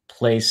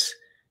place,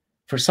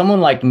 for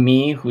someone like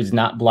me who's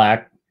not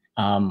Black,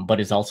 but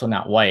is also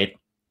not white,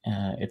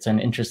 it's an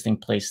interesting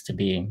place to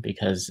be,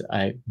 because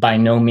by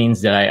no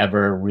means did I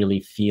ever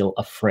really feel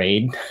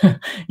afraid,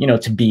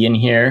 to be in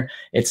here.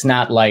 It's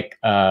not like,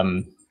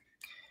 I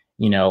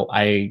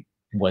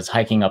was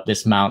hiking up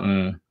this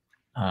mountain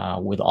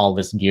with all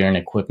this gear and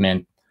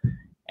equipment,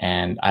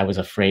 and I was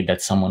afraid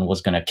that someone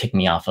was going to kick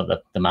me off of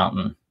the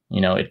mountain.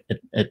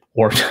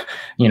 Or,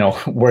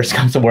 worst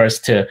comes to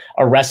worst, to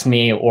arrest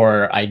me,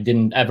 or I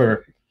didn't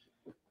ever,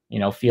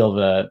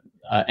 feel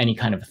any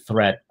kind of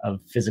threat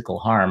of physical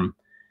harm.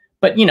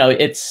 But,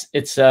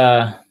 it's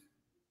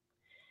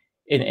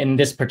in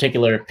this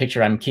particular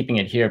picture, I'm keeping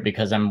it here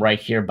because I'm right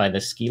here by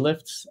the ski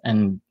lifts.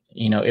 And,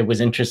 it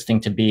was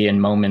interesting to be in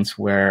moments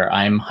where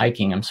I'm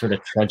hiking, I'm sort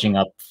of trudging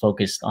up,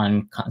 focused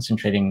on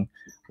concentrating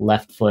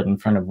left foot in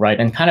front of right,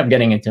 and kind of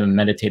getting into a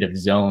meditative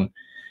zone,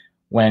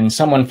 when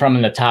someone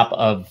from the top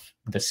of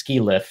the ski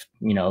lift,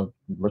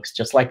 looks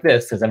just like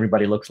this, because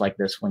everybody looks like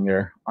this when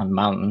you're on the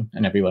mountain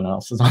and everyone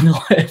else is on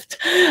the lift,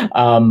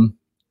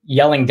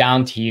 yelling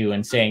down to you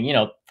and saying,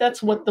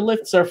 that's what the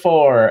lifts are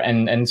for,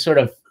 and sort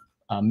of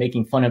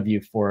making fun of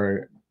you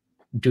for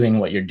doing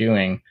what you're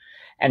doing.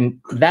 And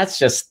that's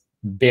just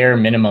bare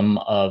minimum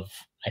of,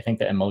 I think,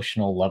 the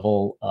emotional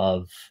level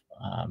of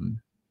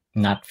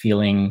not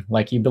feeling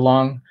like you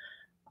belong.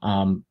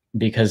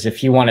 Because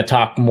if you want to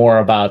talk more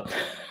about,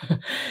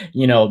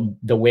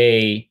 the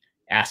way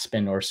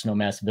Aspen or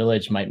Snowmass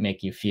Village might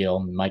make you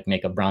feel, might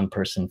make a brown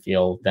person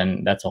feel,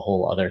 then that's a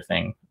whole other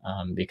thing.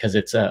 Because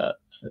it's a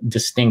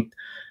distinct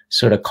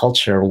sort of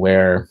culture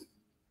where,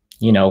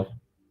 the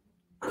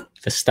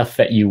stuff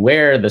that you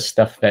wear, the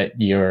stuff that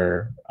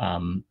you're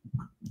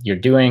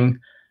doing,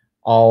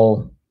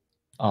 all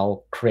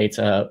creates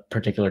a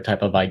particular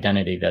type of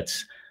identity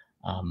that's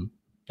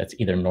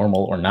either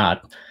normal or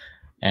not.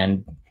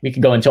 And we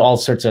could go into all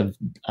sorts of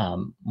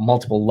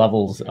multiple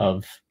levels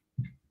of,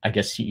 I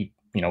guess,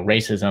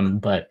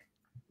 racism. But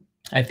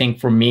I think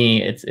for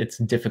me, it's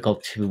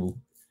difficult to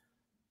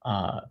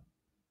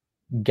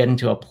get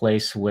into a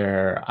place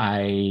where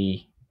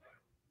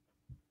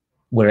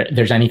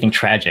there's anything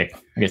tragic,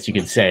 I guess you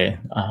could say,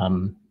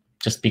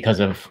 just because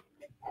of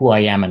who I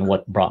am and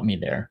what brought me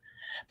there.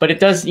 But it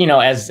does,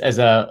 as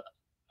a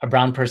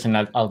brown person,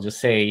 I'll just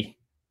say,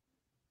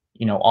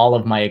 all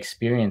of my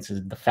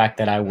experiences, the fact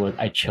that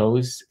I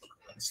chose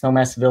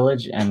Snowmass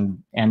Village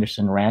and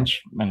Anderson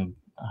Ranch, and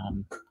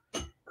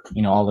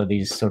all of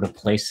these sort of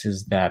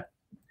places that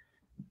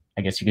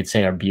I guess you could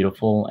say are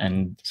beautiful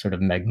and sort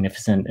of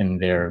magnificent in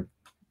their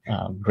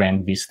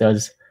grand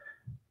vistas.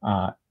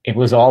 It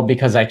was all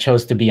because I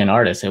chose to be an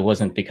artist. It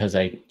wasn't because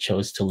I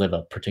chose to live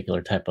a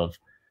particular type of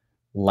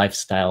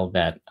lifestyle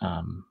that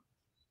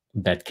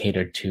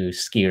catered to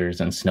skiers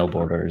and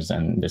snowboarders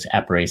and this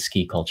après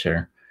ski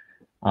culture.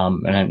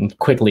 And I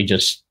quickly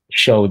just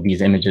showed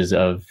these images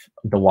of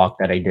the walk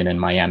that I did in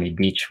Miami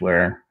Beach,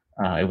 where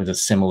it was a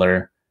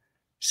similar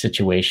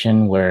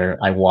situation where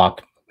I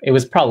walked. It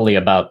was probably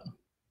about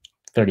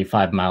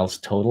 35 miles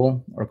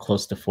total, or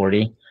close to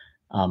 40.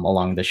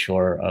 along the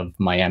shore of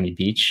Miami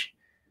Beach,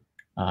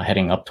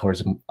 heading up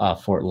towards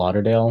Fort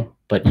Lauderdale.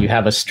 But you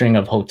have a string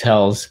of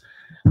hotels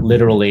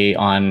literally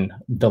on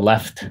the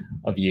left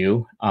of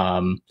you,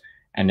 and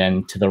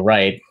then to the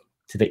right,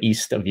 to the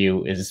east of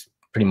you, is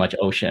pretty much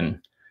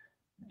ocean.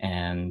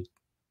 And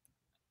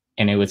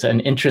it was an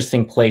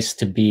interesting place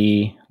to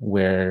be,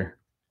 where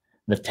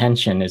the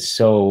tension is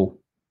so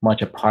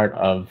much a part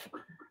of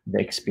the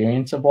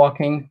experience of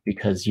walking,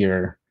 because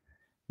you're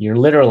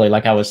literally,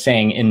 like I was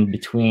saying, in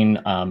between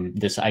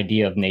this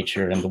idea of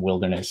nature and the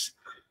wilderness,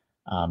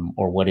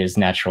 or what is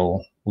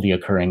naturally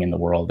occurring in the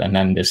world, and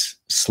then this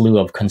slew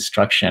of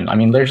construction. I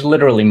mean, there's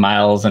literally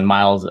miles and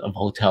miles of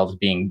hotels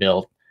being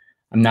built.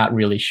 I'm not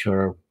really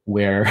sure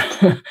where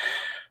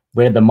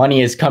where the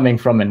money is coming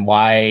from and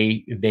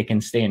why they can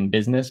stay in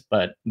business,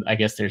 but I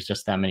guess there's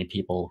just that many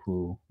people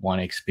who want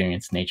to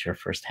experience nature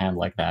firsthand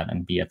like that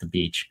and be at the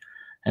beach.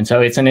 And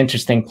so it's an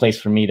interesting place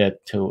for me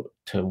to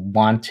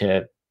want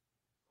to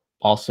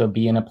also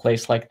be in a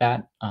place like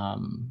that,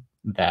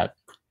 that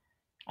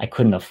I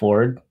couldn't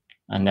afford,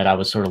 and that I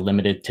was sort of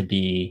limited to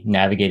be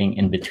navigating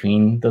in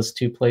between those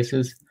two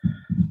places.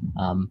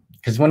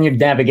 Because when you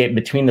navigate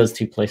between those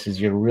two places,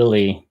 you're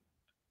really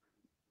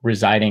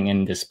residing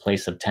in this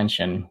place of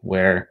tension,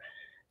 where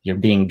you're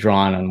being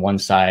drawn on one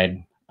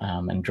side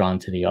and drawn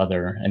to the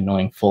other, and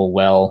knowing full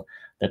well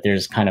that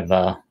there's kind of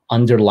a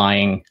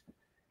underlying,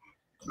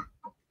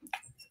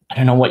 I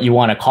don't know what you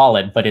want to call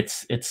it, but it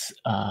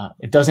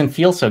doesn't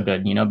feel so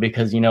good,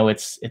 because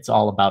it's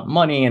all about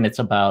money, and it's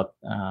about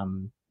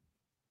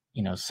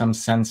some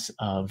sense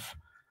of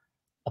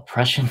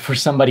oppression for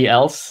somebody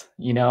else,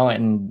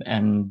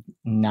 and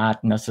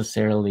not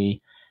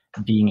necessarily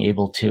being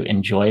able to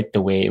enjoy it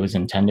the way it was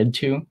intended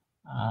to,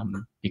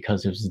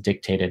 because it was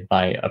dictated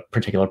by a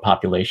particular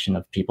population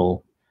of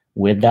people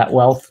with that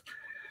wealth.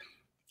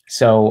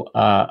 So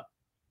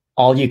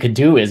all you could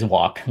do is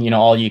walk.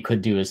 All you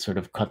could do is sort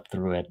of cut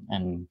through it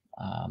and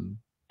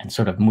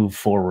sort of move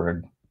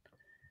forward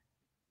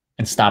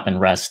and stop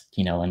and rest,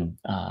 and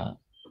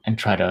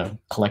try to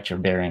collect your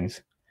bearings.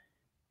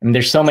 I mean,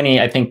 there's so many,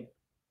 I think,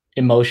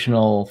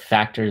 emotional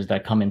factors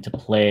that come into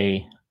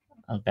play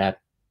that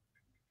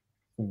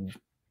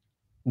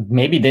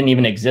maybe didn't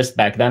even exist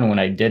back then when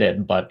I did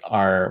it, but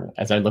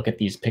as I look at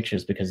these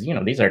pictures, because,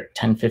 these are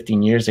 10,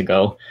 15 years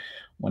ago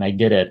when I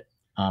did it,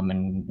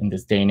 and in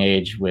this day and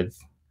age with,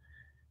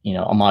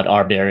 Ahmaud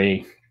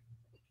Arbery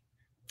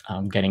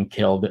getting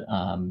killed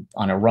on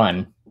a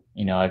run,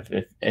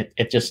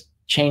 it just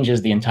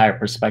changes the entire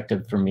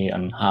perspective for me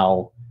on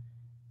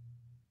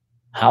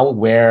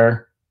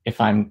where, if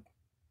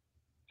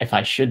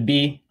I should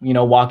be,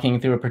 walking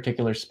through a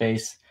particular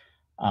space,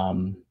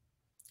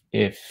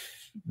 if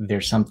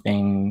there's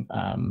something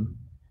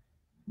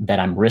that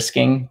I'm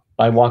risking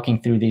by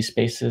walking through these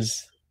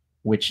spaces,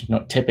 which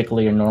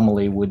typically or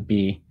normally would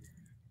be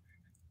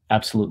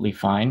absolutely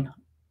fine.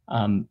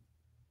 And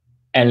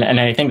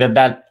I think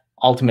that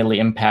ultimately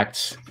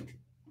impacts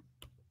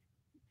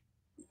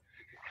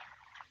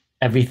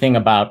everything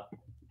about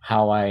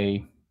how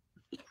I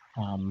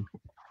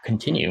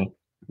continue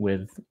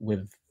with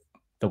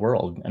the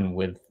world, and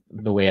with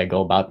the way I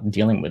go about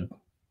dealing with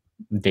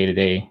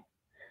day-to-day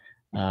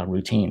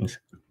routines.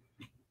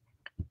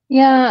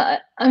 Yeah,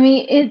 I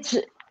mean,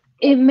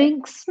 it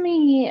makes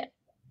me,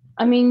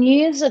 I mean,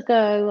 years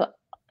ago,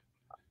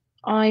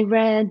 I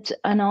read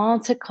an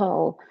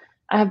article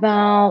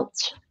about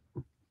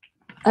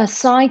a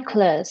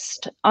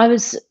cyclist. I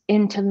was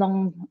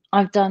into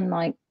I've done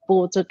like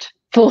border,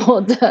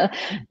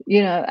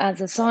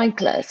 as a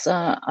cyclist.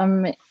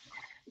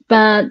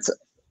 But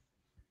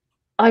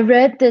I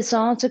read this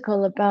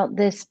article about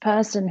this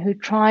person who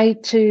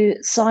tried to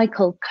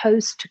cycle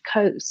coast to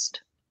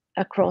coast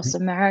across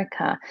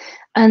America,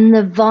 and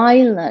the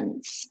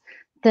violence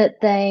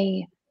that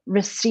they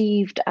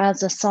received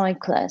as a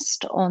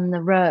cyclist on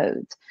the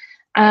road.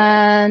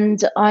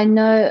 And I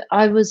know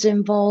I was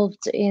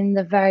involved in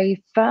the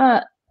very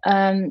first,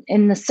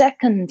 in the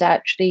second,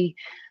 actually,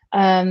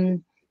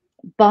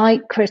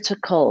 bike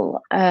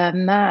critical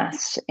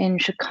mass in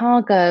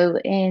Chicago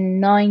in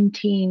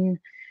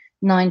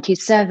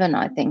 1997,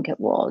 I think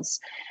it was.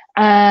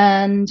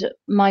 And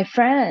my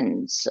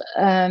friends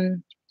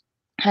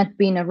had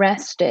been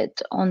arrested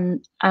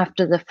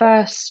after the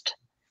first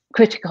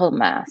critical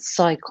mass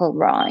cycle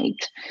ride.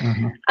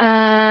 Mm-hmm.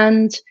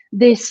 And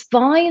this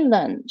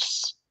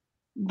violence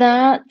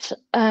that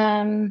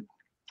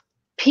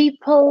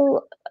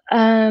people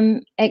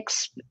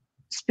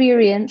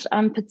experience,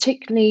 and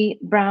particularly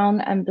brown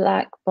and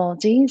black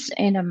bodies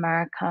in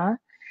America,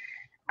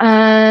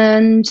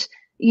 and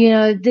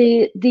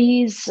the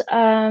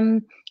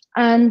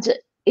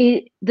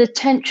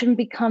tension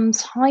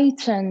becomes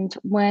heightened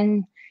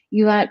when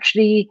you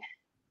actually,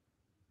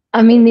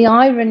 I mean, the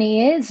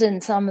irony is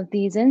in some of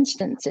these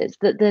instances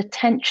that the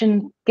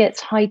tension gets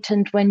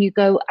heightened when you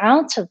go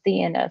out of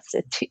the inner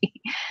city.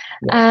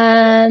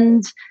 Yeah.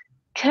 And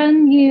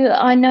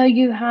I know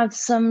you have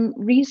some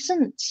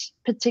recent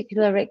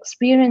particular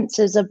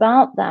experiences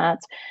about that.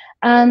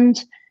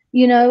 And,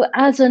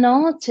 as an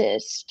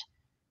artist,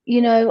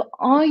 you know,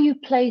 are you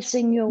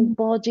placing your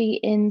body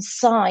in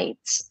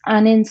sites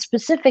and in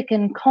specific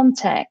in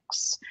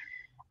contexts?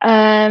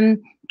 Can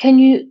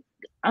you,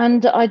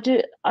 and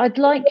I'd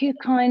like you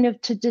kind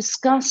of to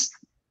discuss,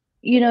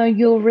 you know,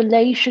 your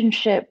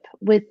relationship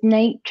with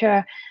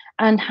nature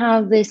and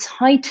how this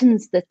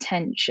heightens the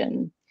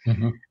tension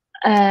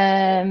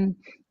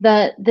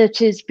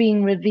that is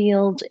being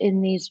revealed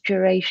in these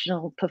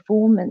durational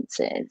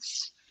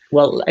performances.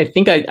 Well, I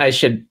think I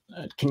should.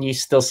 Can you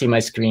still see my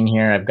screen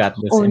here? I've got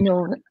this. Oh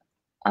no!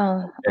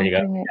 There you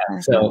go. Yeah.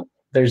 So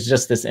there's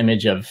just this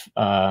image of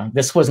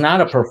this was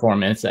not a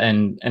performance,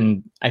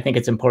 and I think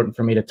it's important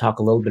for me to talk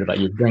a little bit about,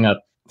 you bring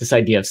up this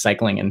idea of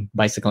cycling and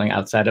bicycling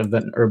outside of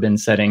an urban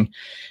setting.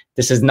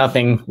 This is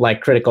nothing like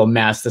critical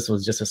mass. This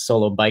was just a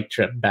solo bike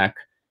trip back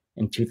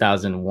in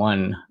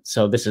 2001.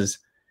 So this is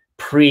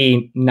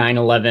pre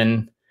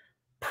 9/11.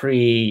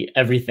 Pre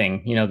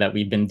everything, you know, that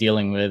we've been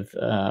dealing with,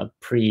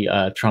 pre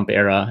Trump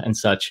era and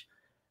such.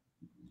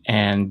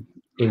 And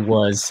it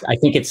was, I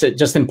think it's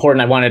just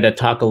important. I wanted to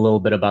talk a little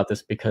bit about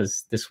this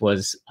because this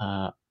was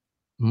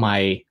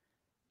my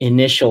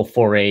initial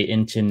foray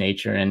into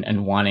nature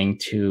and wanting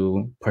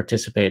to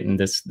participate in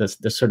this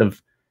sort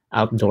of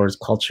outdoors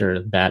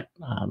culture that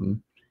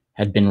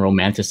had been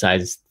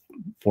romanticized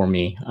for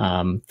me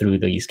through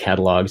these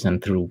catalogs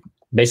and through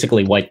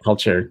basically white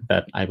culture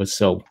that I was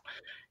so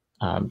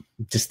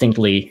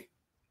distinctly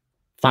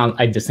found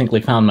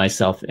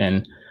myself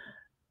in.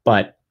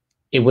 But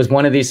it was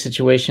one of these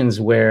situations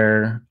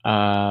where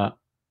I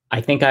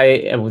think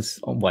I was,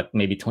 what,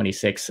 maybe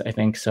 26, I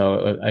think.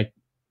 So I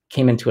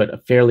came into it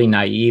fairly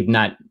naive,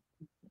 not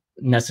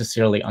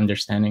necessarily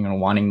understanding or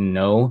wanting to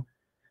know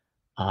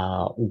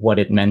what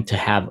it meant to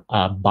have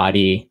a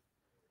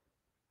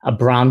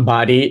brown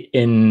body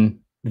in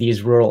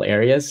these rural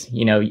areas.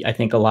 You know, I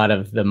think a lot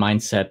of the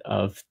mindset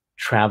of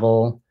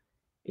travel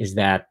is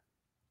that,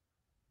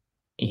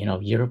 you know,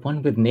 you're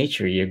one with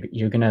nature.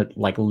 You're gonna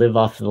like live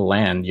off the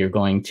land. You're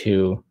going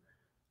to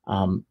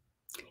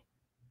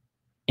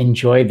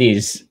enjoy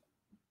these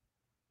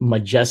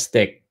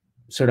majestic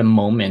sort of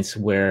moments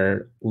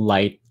where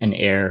light and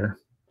air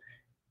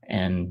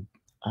and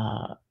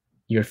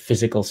your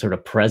physical sort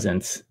of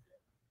presence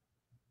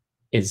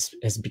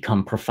has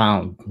become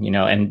profound. You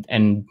know,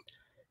 and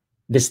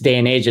this day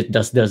and age, it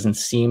just doesn't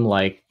seem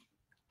like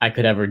I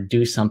could ever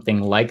do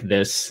something like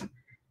this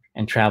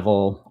and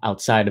travel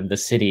outside of the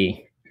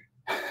city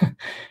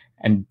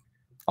and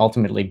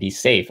ultimately be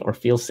safe or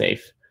feel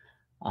safe.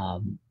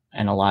 And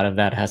a lot of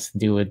that has to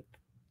do with,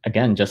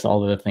 again, just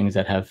all of the things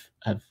that have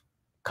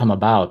come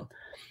about.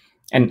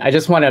 And I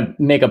just want to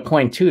make a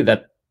point too,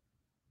 that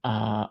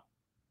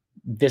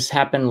this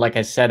happened, like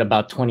I said,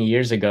 about 20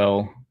 years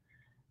ago,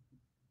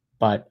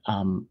 but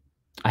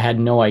I had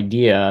no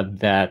idea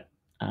that,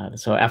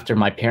 so after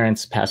my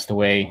parents passed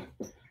away,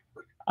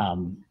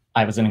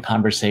 I was in a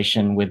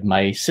conversation with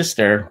my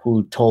sister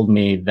who told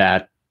me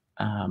that,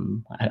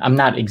 I'm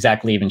not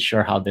exactly even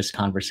sure how this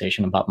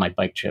conversation about my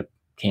bike trip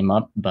came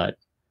up, but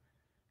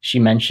she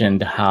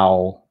mentioned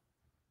how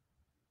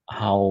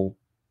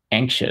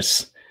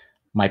anxious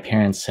my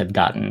parents had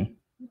gotten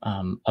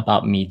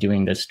about me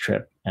doing this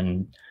trip,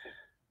 and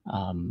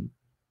how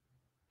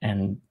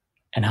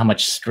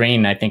much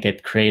strain I think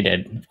it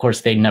created. Of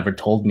course, they never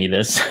told me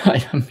this.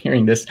 I'm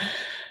hearing this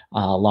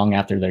long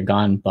after they're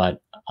gone,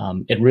 but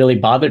it really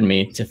bothered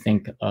me to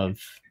think of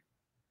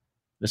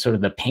the sort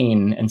of the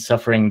pain and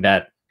suffering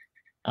that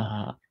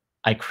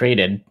I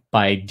created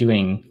by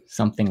doing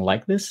something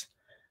like this.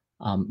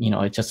 You know,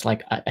 it's just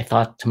like, I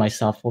thought to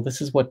myself, well, this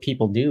is what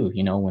people do,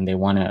 you know, when they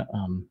want to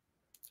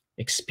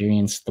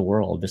experience the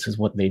world. This is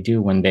what they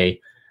do when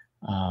they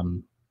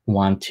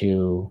want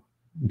to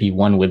be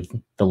one with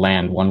the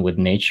land, one with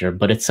nature.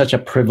 But it's such a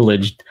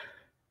privileged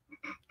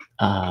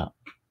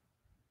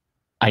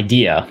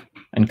idea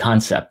and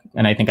concept.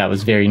 And I think I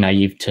was very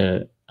naive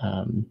to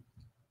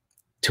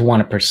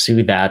want to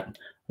pursue that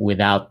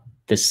without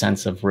this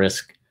sense of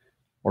risk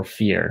or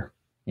fear,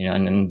 you know,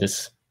 and then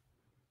this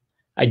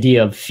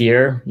idea of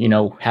fear, you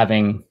know,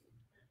 having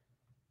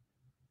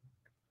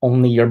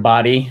only your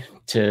body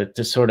to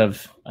sort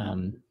of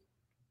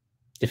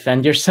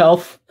defend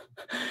yourself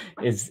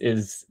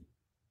is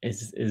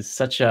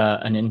such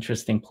an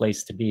interesting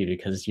place to be,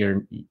 because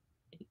you're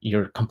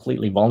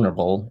completely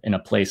vulnerable in a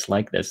place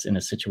like this, in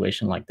a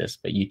situation like this,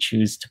 but you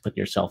choose to put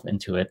yourself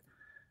into it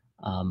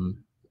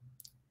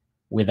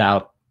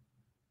without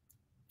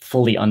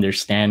fully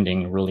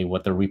understanding really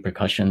what the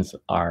repercussions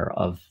are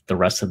of the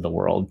rest of the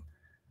world.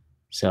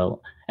 So,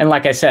 and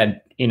like I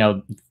said, you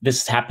know,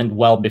 this happened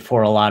well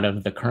before a lot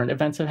of the current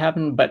events have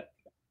happened, but,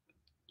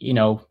 you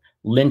know,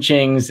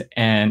 lynchings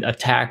and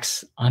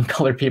attacks on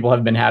colored people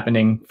have been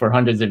happening for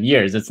hundreds of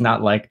years. It's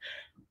not like,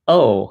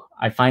 oh,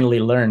 I finally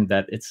learned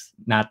that it's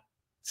not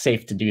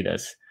safe to do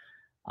this.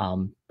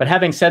 But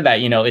having said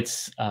that, you know,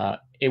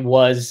 it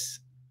was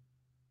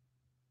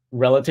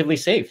relatively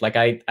safe. Like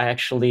I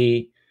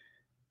actually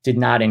did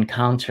not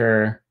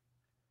encounter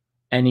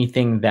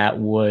anything that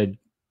would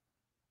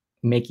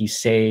make you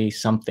say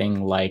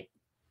something like,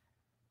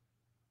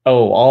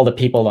 oh, all the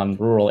people on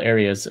rural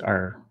areas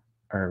are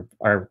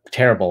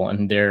terrible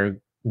and they're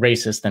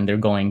racist and they're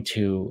going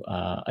to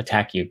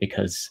attack you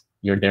because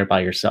you're there by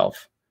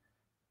yourself.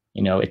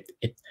 You know,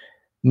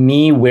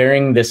 me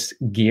wearing this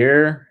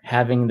gear,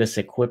 having this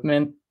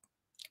equipment,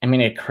 I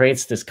mean, it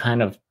creates this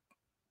kind of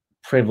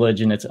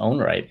privilege in its own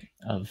right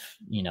of,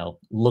 you know,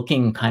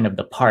 looking kind of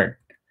the part.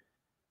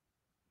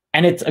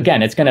 And it's,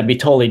 again, it's going to be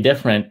totally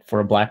different for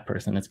a Black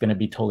person. It's going to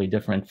be totally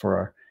different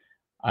for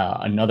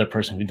another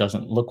person who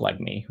doesn't look like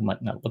me, who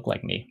might not look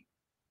like me.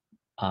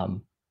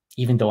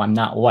 Even though I'm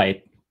not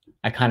white,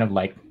 I kind of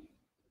like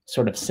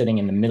sort of sitting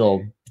in the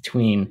middle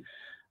between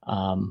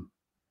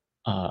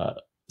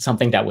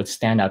something that would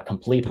stand out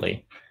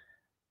completely.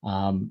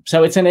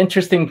 So it's an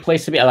interesting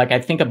place to be. Like,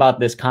 I think about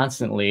this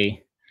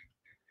constantly,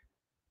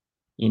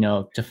 you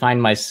know, to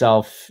find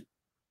myself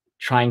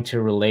trying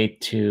to relate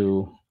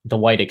to the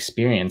white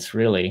experience,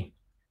 really,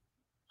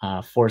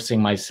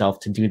 forcing myself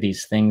to do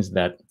these things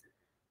that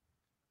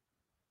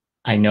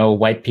I know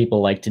white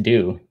people like to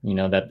do, you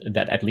know, that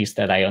at least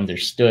that I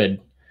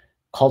understood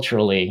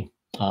culturally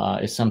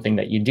is something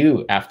that you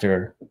do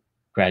after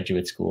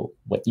graduate school.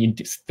 What you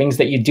do, things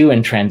that you do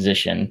in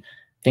transition,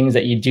 things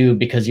that you do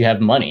because you have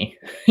money,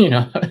 you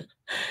know.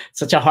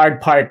 Such a hard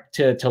part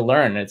to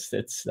learn. It's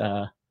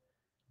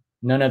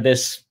none of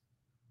this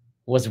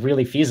was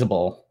really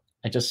feasible.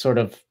 I just sort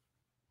of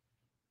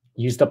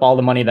used up all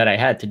the money that I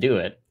had to do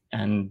it,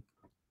 and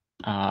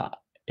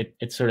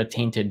it sort of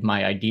tainted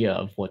my idea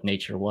of what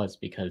nature was,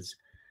 because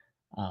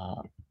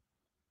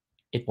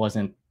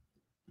it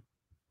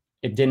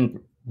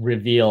didn't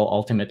reveal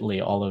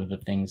ultimately all of the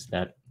things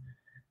that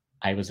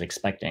I was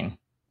expecting.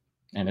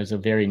 And it was a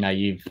very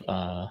naive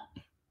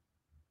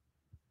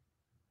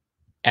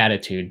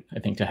attitude, I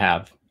think, to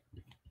have.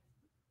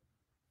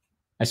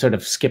 I sort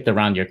of skipped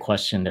around your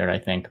question there, I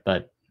think,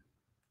 but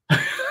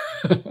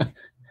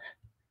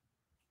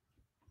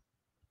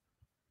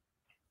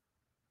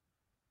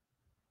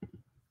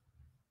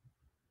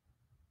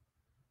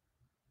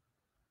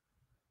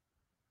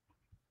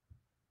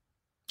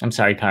I'm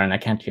sorry, Karen, I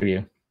can't hear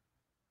you.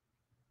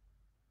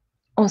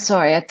 Oh,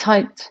 sorry, I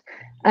typed.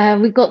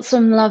 We got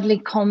some lovely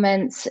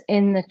comments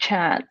in the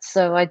chat,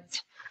 so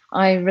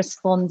I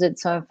responded,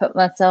 so I put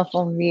myself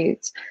on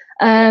mute.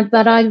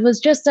 But I was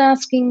just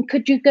asking,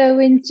 could you go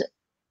into,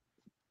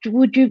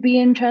 would you be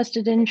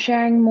interested in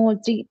sharing more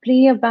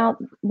deeply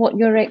about what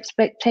your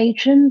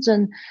expectations,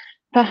 and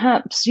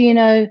perhaps, you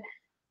know,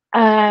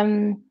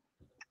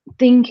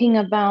 thinking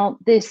about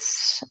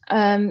this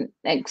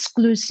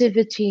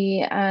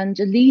exclusivity and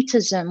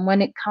elitism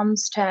when it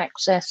comes to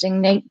accessing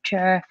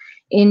nature,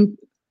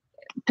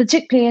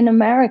 particularly in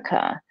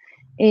America?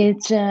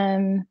 It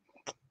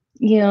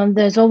you know,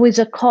 there's always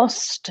a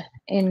cost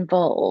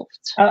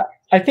involved.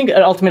 I think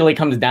it ultimately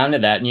comes down to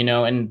that, you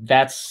know, and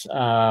that's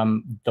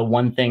the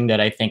one thing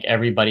that I think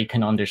everybody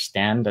can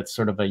understand. That's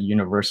sort of a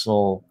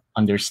universal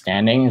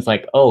understanding. It's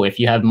like, oh, if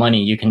you have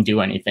money, you can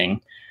do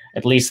anything.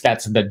 At least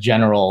that's the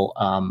general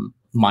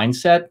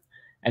mindset.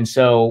 And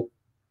so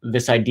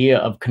this idea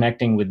of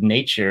connecting with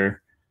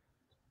nature,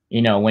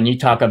 you know, when you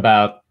talk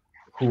about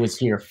who was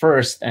here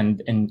first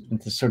and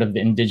the sort of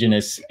the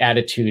indigenous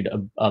attitude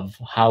of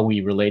how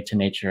we relate to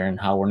nature and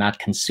how we're not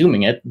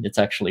consuming it, it's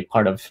actually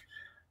part of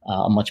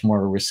a much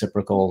more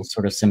reciprocal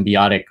sort of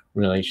symbiotic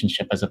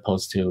relationship as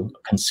opposed to a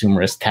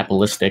consumerist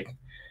capitalistic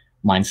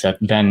mindset,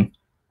 then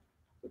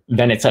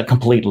it's a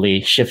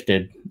completely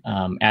shifted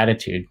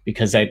attitude.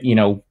 Because you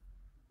know,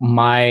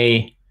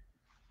 my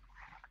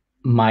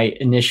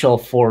initial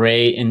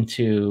foray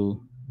into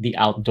the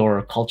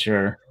outdoor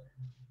culture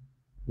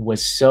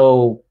was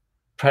so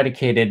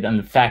predicated on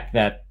the fact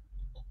that,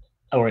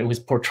 or it was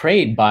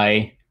portrayed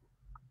by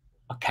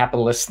a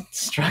capitalist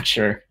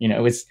structure. You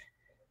know,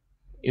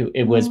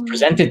 it was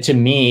presented to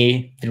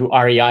me through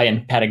REI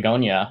and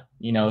Patagonia,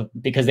 you know,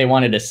 because they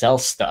wanted to sell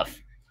stuff.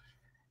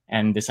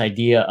 And this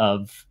idea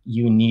of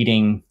you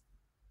needing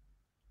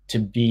to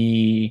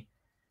be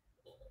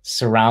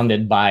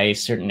surrounded by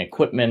certain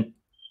equipment,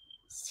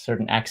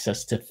 certain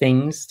access to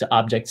things, to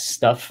objects,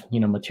 stuff, you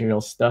know,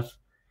 material stuff,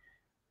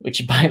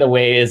 which, by the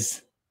way,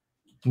 is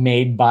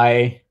made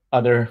by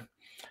other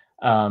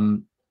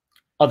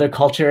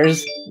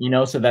cultures, you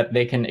know, so that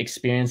they can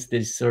experience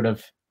these sort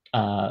of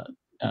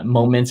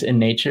moments in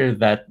nature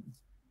that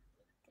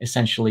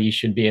essentially you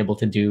should be able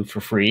to do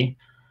for free,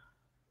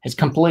 has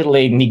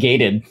completely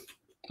negated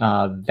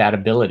that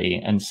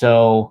ability. And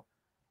so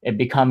it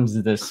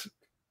becomes this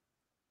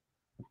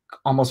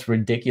almost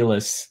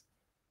ridiculous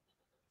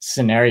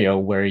scenario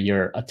where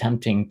you're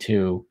attempting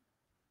to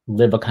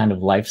live a kind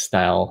of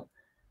lifestyle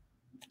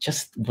that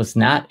just was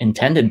not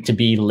intended to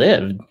be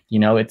lived. You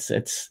know,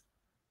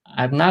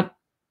 I'm not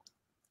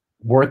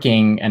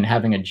working and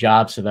having a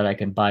job so that I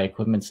could buy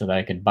equipment, so that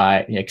I could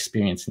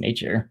experience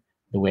nature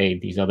the way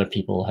these other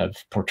people have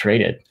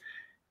portrayed it.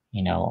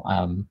 You know,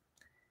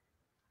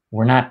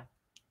 we're not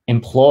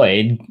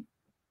employed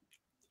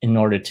in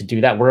order to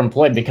do that. We're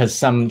employed because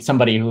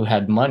somebody who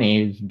had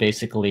money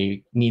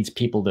basically needs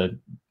people to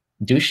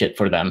do shit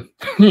for them.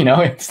 You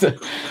know, it's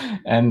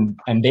and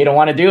they don't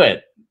want to do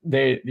it.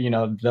 They, you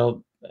know,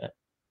 they'll,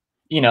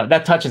 you know,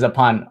 that touches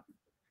upon.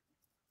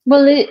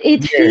 Well,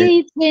 it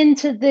feeds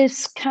into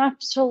this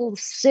capital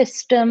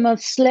system of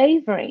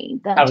slavery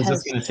that I was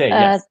just going to say,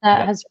 yes,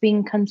 that has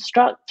been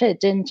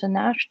constructed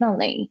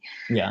internationally,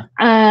 yeah,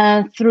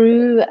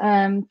 through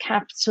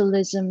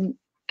capitalist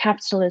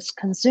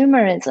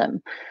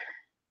consumerism.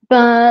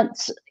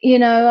 But you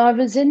know, I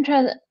was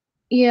interested,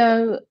 you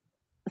know,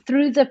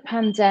 through the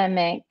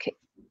pandemic,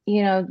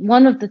 you know,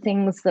 one of the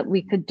things that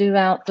we could do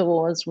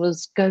outdoors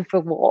was go for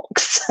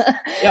walks.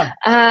 Yeah.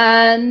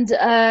 And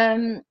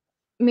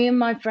me and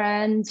my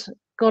friend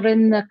got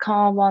in the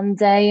car one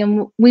day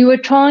and we were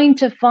trying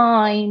to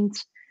find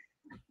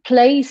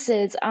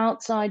places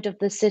outside of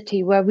the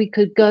city where we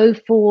could go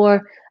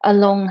for a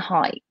long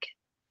hike.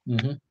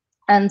 Mm-hmm.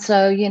 And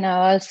so, you know,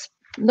 I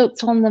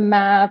looked on the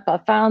map, I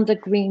found a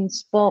green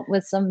spot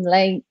with some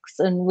lakes,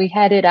 and we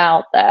headed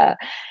out there.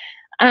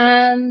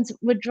 And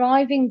we're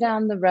driving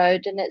down the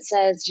road and it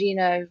says, you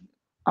know,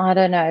 I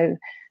don't know,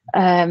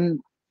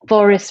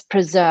 forest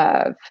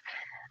preserve.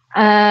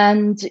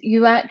 And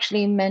you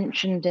actually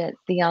mentioned it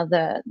the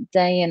other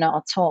day in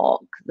our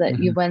talk that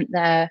you went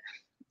there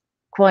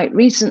quite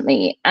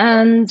recently,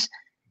 and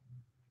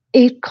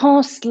it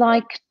cost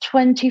like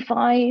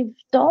 $25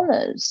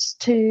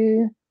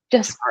 to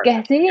just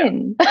get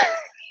in.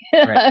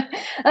 Right.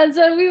 And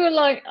so we were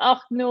like, oh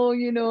no,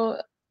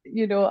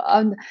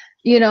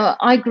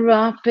 I grew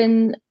up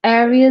in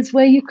areas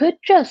where you could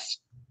just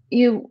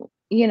you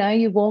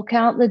walk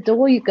out the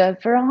door, you go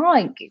for a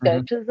hike, you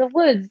go to the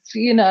woods.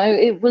 You know,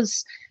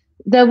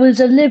 there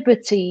was a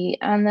liberty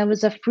and there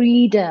was a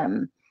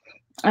freedom,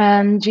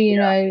 and you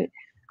know,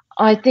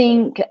 I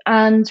think,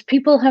 and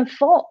people have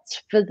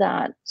fought for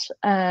that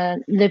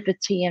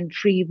liberty and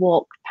free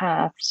walk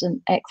paths and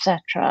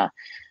etc.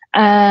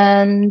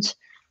 And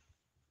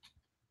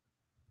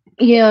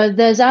you know,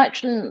 there's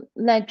actual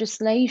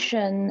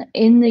legislation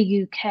in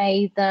the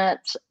UK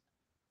that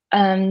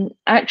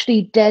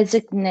actually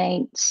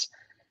designates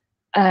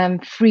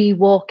free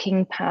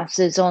walking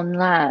passes on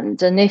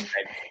land, and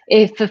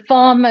if a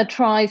farmer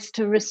tries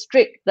to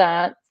restrict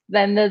that,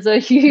 then there's a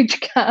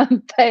huge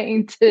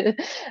campaign to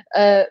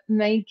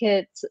make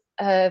it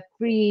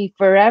free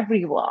for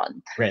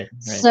everyone. Right.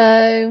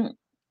 So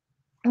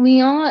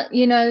we are,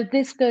 you know,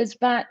 this goes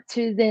back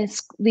to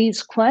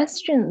these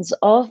questions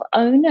of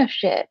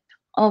ownership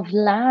of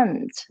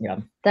land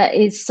that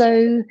is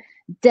so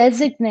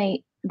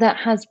that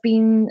has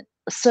been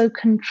so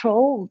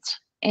controlled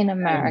in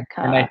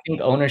America. And I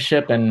think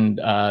ownership and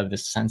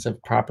this sense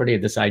of property,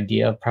 this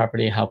idea of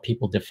property, how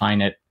people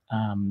define it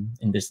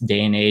in this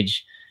day and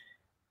age,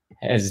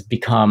 has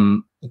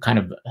become kind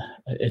of,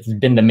 it's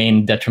been the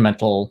main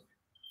detrimental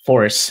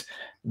force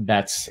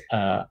that's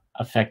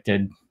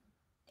affected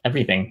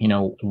everything, you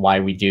know, why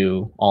we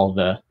do all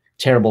the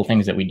terrible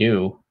things that we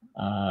do,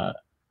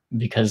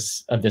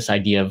 because of this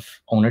idea of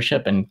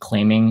ownership and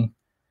claiming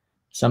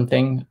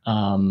something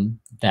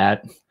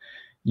that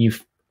you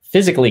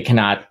physically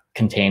cannot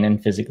contain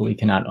and physically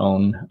cannot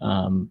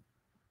own,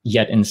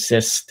 yet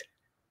insist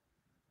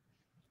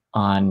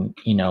on,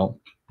 you know,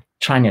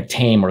 trying to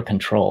tame or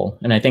control.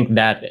 And I think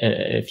that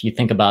if you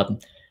think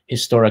about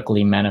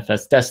historically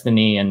manifest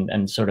destiny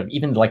and sort of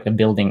even like the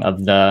building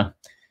of the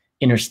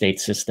interstate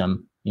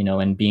system, you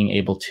know, and being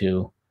able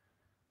to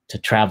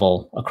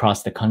travel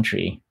across the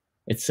country,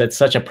 it's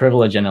such a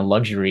privilege and a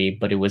luxury,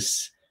 but it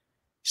was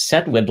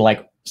set with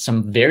like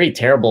some very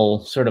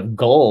terrible sort of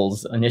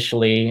goals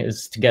initially,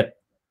 is to get,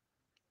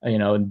 you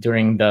know,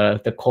 during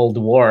the Cold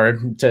War,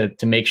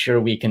 to make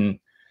sure we can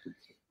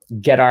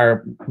get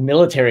our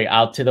military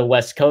out to the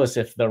West Coast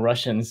if the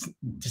Russians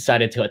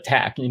decided to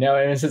attack, you know.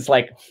 And it's just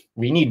like,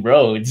 we need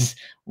roads,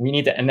 we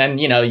need to, and then,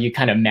 you know, you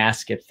kind of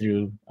mask it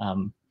through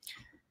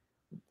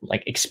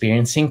like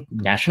experiencing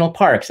national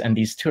parks and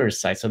these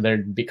tourist sites. So there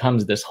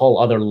becomes this whole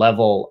other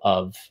level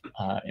of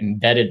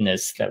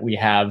embeddedness that we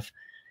have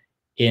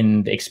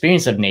in the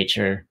experience of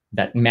nature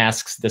that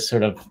masks this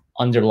sort of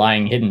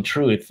underlying hidden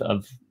truth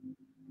of,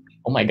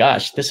 oh my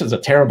gosh, this is a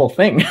terrible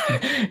thing.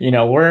 You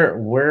know,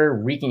 we're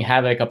wreaking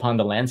havoc upon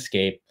the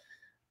landscape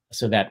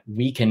so that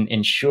we can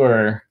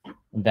ensure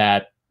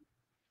that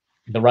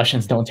the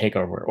Russians don't take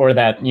over, or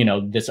that, you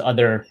know, this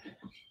other,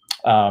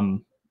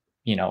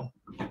 you know,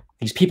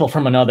 these people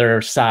from another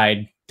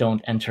side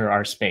don't enter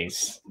our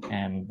space.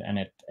 And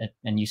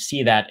you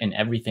see that in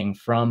everything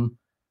from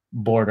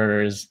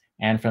borders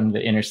and from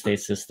the interstate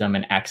system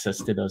and access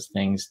to those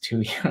things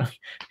to, you know,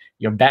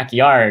 your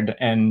backyard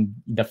and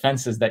the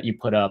fences that you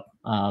put up,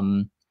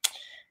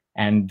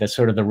 and the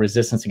sort of the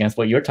resistance against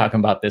what you're talking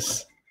about,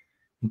 this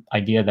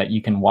idea that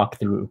you can walk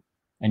through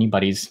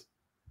anybody's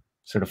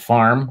sort of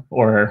farm,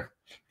 or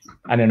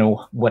I don't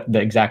know what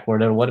the exact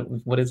word, or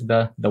what is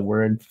the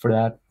word for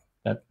that?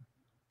 That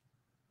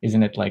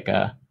isn't it like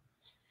a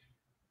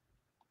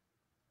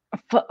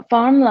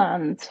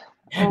farmland?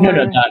 No,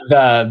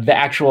 the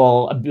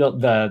actual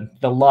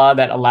the law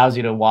that allows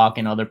you to walk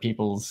in other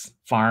people's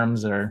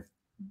farms, or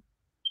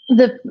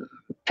the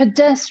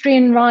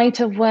pedestrian right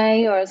of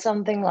way or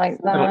something like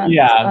that.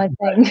 Yeah, I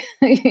think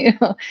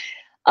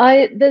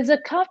there's a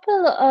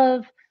couple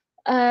of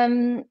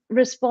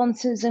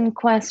responses and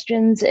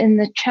questions in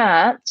the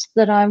chat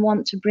that I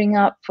want to bring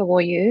up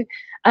for you.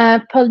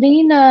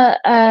 Paulina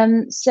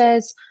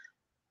says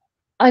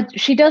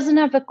she doesn't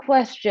have a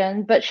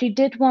question, but she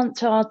did want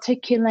to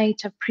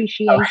articulate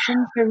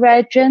appreciation for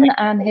Regin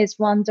and his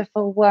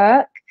wonderful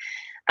work.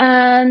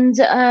 And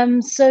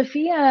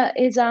Sophia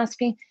is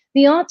asking,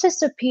 the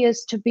artist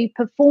appears to be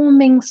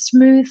performing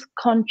smooth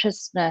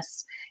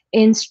consciousness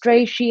in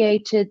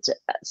straitiated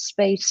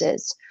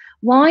spaces.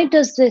 Why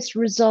does this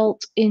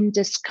result in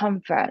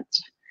discomfort?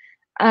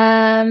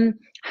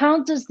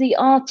 How does the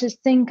artist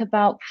think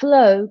about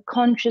flow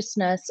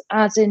consciousness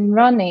as in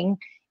running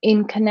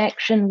in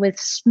connection with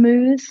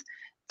smooth,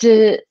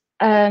 deteriorized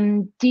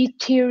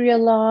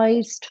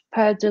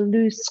per de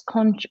loose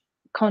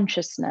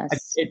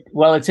consciousness?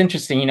 Well, it's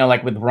interesting, you know,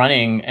 like with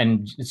running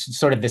and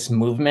sort of this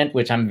movement,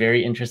 which I'm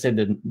very interested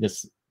in,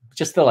 this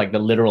just the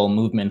literal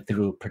movement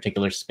through a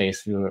particular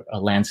space, through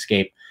a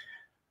landscape.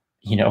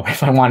 You know,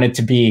 if I wanted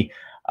to be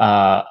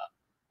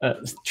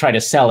try to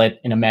sell it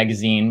in a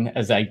magazine,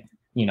 as I,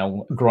 you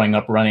know, growing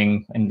up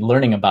running and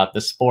learning about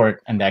the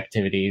sport and the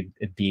activity,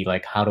 it'd be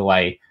like, how do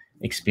I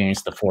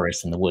experience the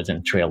forest and the woods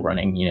and trail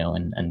running, you know,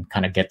 and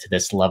kind of get to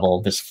this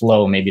level, this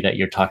flow maybe that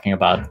you're talking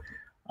about,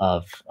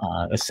 of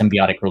a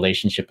symbiotic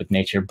relationship with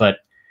nature. But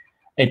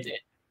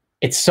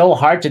it's so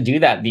hard to do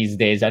that these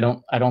days. I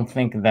don't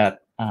think that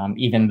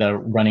even the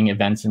running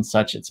events and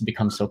such, it's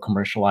become so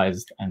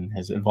commercialized and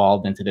has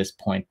evolved into this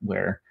point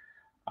where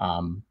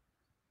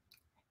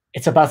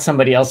it's about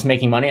somebody else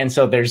making money. And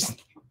so there's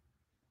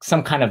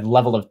some kind of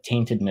level of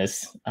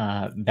taintedness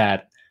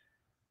that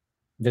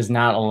does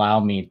not allow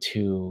me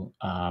to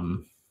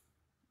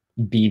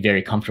be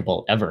very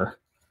comfortable ever,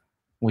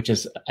 which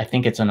is, I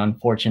think it's an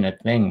unfortunate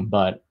thing.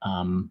 But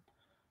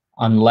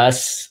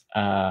unless,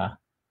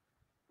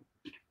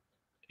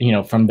 you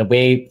know, from the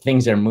way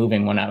things are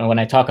moving, when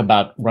I talk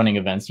about running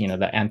events, you know,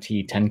 the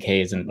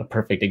anti-10K is a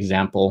perfect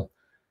example.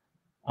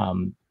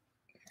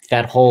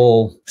 That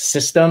whole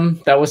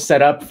system that was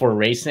set up for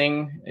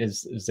racing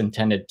is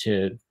intended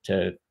to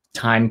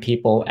time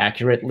people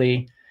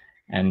accurately,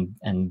 and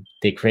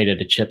they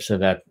created a chip so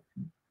that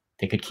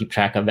they could keep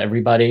track of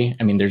everybody.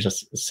 I mean, there's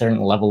a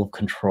certain level of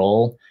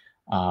control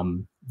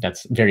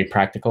that's very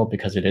practical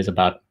because it is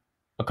about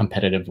a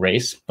competitive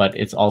race, but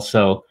it's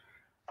also,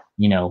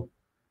 you know,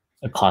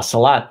 it costs a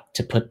lot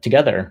to put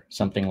together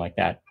something like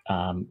that.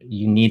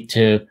 You need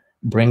to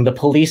bring the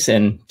police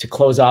in to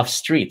close off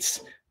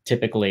streets.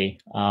 Typically,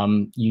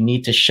 you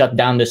need to shut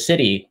down the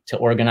city to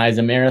organize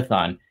a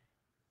marathon.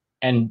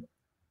 And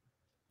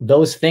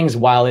those things,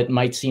 while it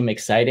might seem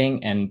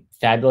exciting and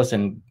fabulous,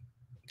 and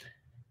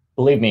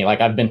believe me,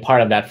 like I've been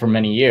part of that for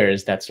many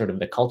years, that's sort of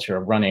the culture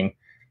of running,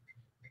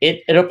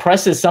 it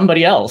oppresses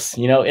somebody else.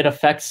 You know, it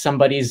affects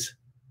somebody's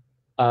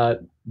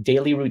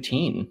daily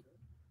routine.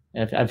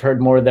 I've heard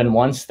more than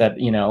once that,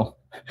 you know,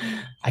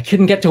 I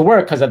couldn't get to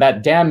work because of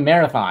that damn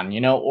marathon,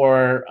 you know,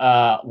 or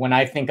when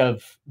I think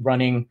of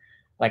running,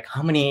 like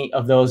how many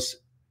of those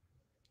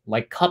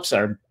like cups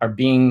are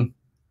being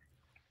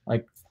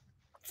like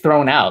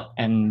thrown out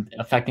and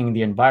affecting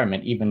the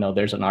environment, even though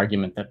there's an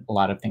argument that a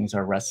lot of things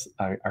are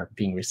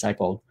being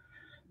recycled.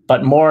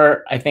 But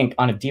more, I think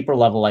on a deeper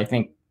level, I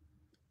think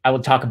I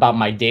would talk about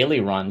my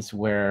daily runs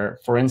where,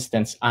 for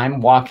instance,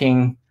 I'm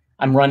running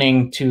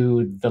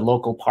to the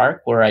local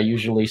park where I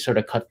usually sort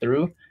of cut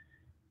through.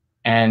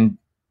 And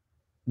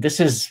this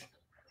is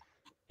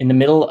in the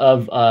middle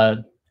of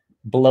a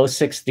below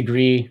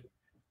 6-degree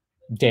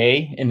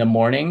day in the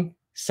morning,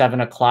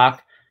 7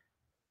 o'clock.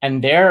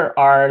 And there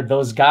are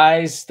those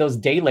guys, those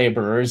day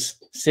laborers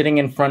sitting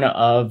in front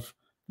of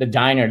the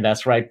diner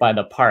that's right by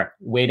the park,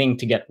 waiting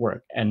to get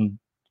work. And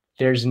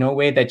there's no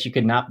way that you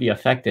could not be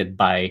affected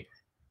by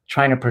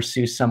trying to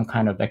pursue some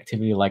kind of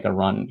activity like a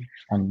run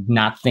and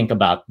not think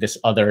about this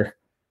other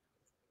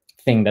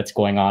thing that's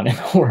going on in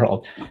the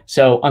world.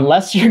 So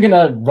unless you're going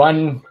to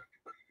run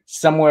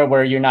somewhere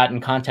where you're not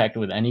in contact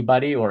with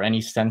anybody or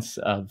any sense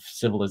of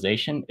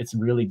civilization, it's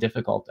really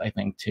difficult, I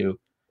think, to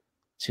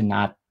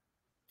not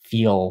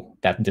feel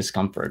that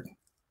discomfort.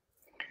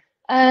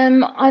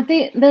 I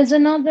think there's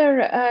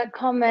another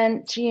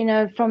comment, you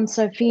know, from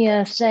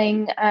Sophia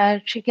saying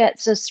she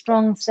gets a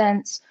strong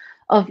sense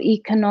of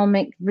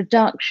economic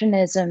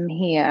reductionism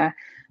here,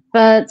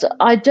 but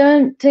I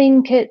don't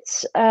think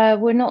it's,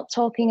 we're not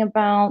talking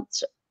about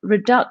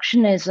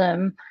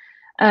reductionism.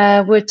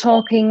 We're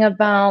talking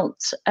about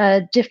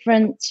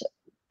different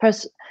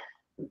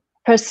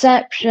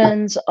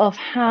perceptions of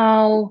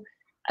how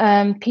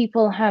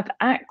people have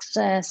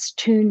access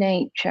to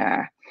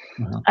nature.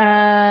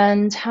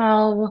 And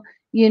how,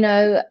 you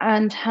know,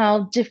 and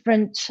how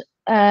different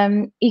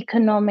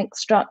economic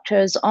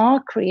structures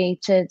are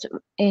created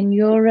in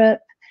Europe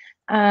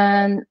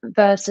and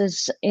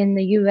versus in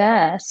the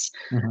US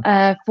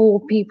for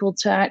people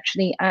to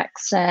actually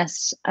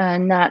access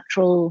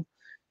natural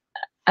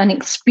and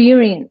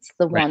experience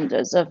the Right.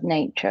 wonders of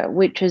nature,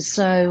 which is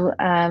so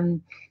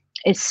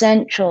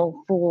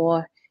essential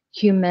for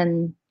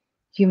human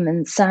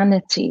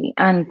sanity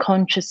and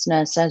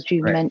consciousness, as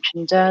you Right.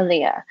 mentioned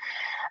earlier.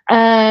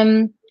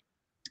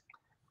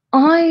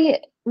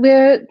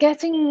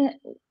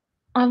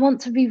 I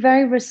want to be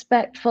very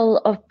respectful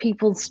of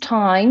people's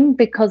time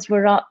because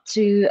we're up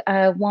to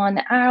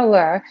 1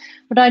 hour,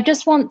 but I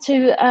just want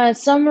to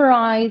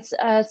summarize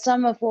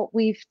some of what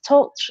we've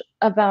talked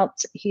about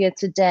here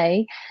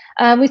today.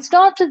 We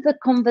started the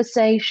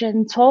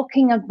conversation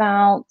talking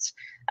about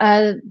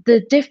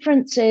the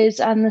differences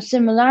and the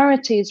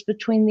similarities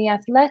between the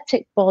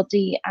athletic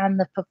body and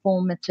the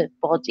performative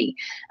body,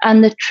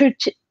 and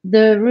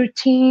the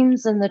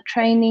routines and the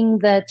training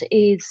that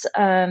is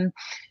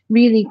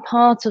really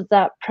part of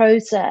that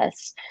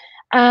process.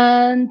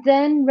 And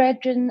then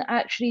Regin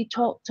actually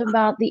talked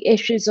about the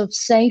issues of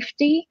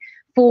safety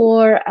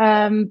for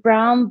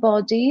brown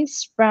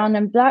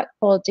and black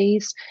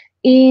bodies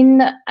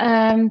in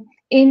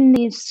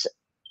these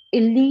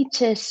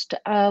elitist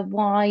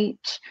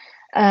white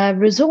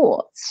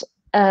resorts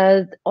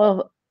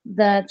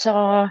that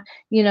are,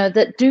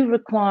 that do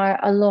require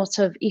a lot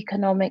of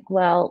economic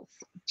wealth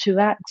to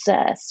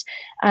access,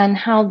 and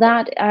how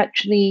that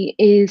actually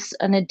is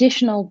an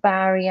additional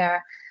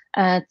barrier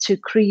to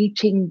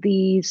creating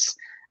these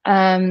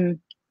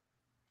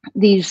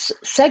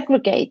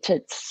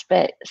segregated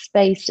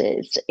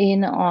spaces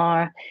in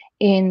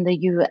the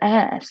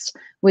US,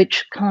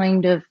 which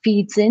kind of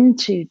feeds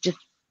into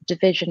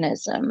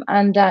divisionism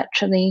and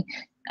actually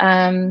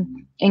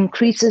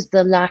increases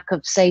the lack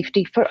of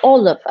safety for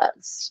all of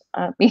us.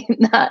 I mean,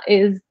 that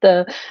is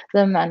the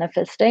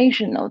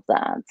manifestation of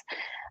that.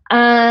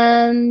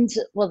 And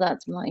well,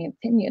 that's my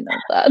opinion of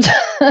that.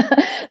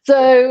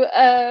 So,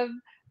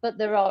 but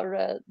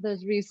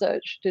there's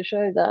research to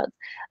show that.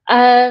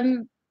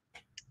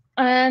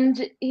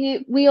 And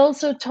we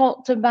also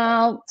talked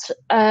about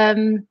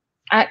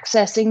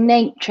accessing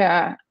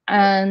nature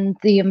and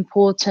the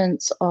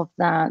importance of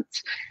that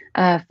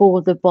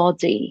for the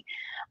body.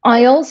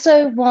 I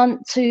also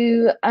want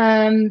to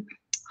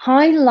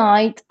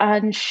highlight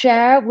and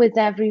share with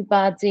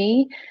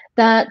everybody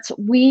that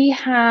we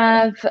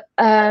have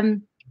a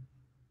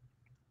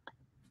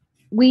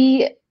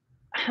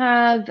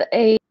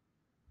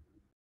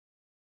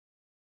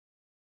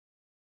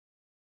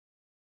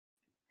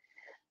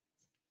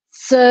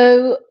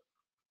so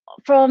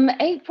from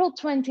April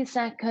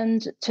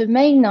 22nd to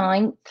May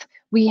 9th,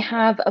 we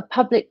have a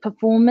public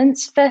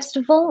performance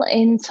festival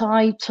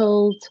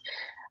entitled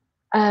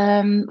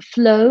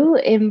Flow,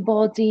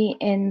 Embody,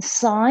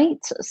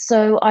 Insight.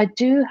 So I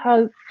do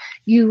hope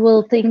you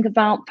will think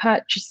about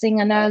purchasing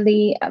an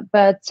early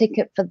bird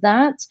ticket for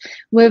that.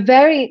 We're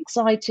very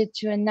excited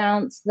to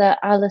announce that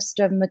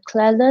Alistair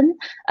McClellan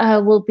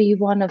will be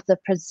one of the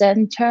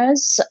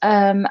presenters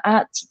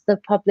at the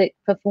Public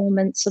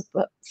Performance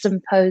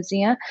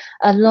Symposia,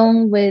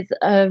 along with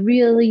a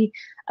really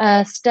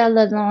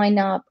stellar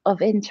lineup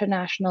of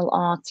international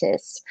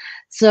artists.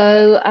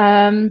 So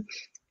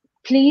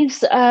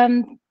please,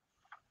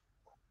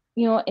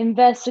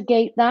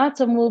 investigate that,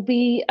 and we'll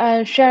be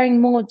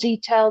sharing more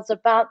details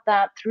about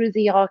that through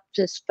the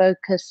Artist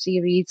Focus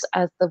series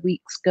as the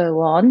weeks go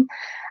on.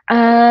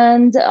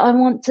 And I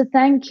want to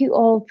thank you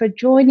all for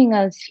joining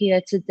us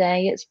here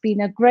today. It's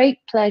been a great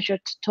pleasure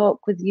to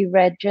talk with you,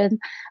 Regin,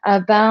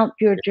 about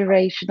your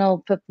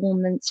durational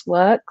performance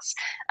works,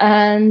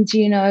 and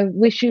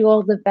wish you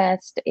all the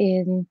best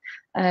in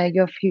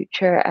your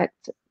future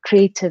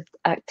creative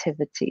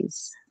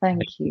activities.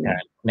 Thank you.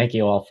 Thank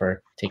you all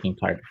for taking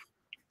part.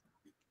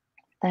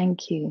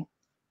 Thank you.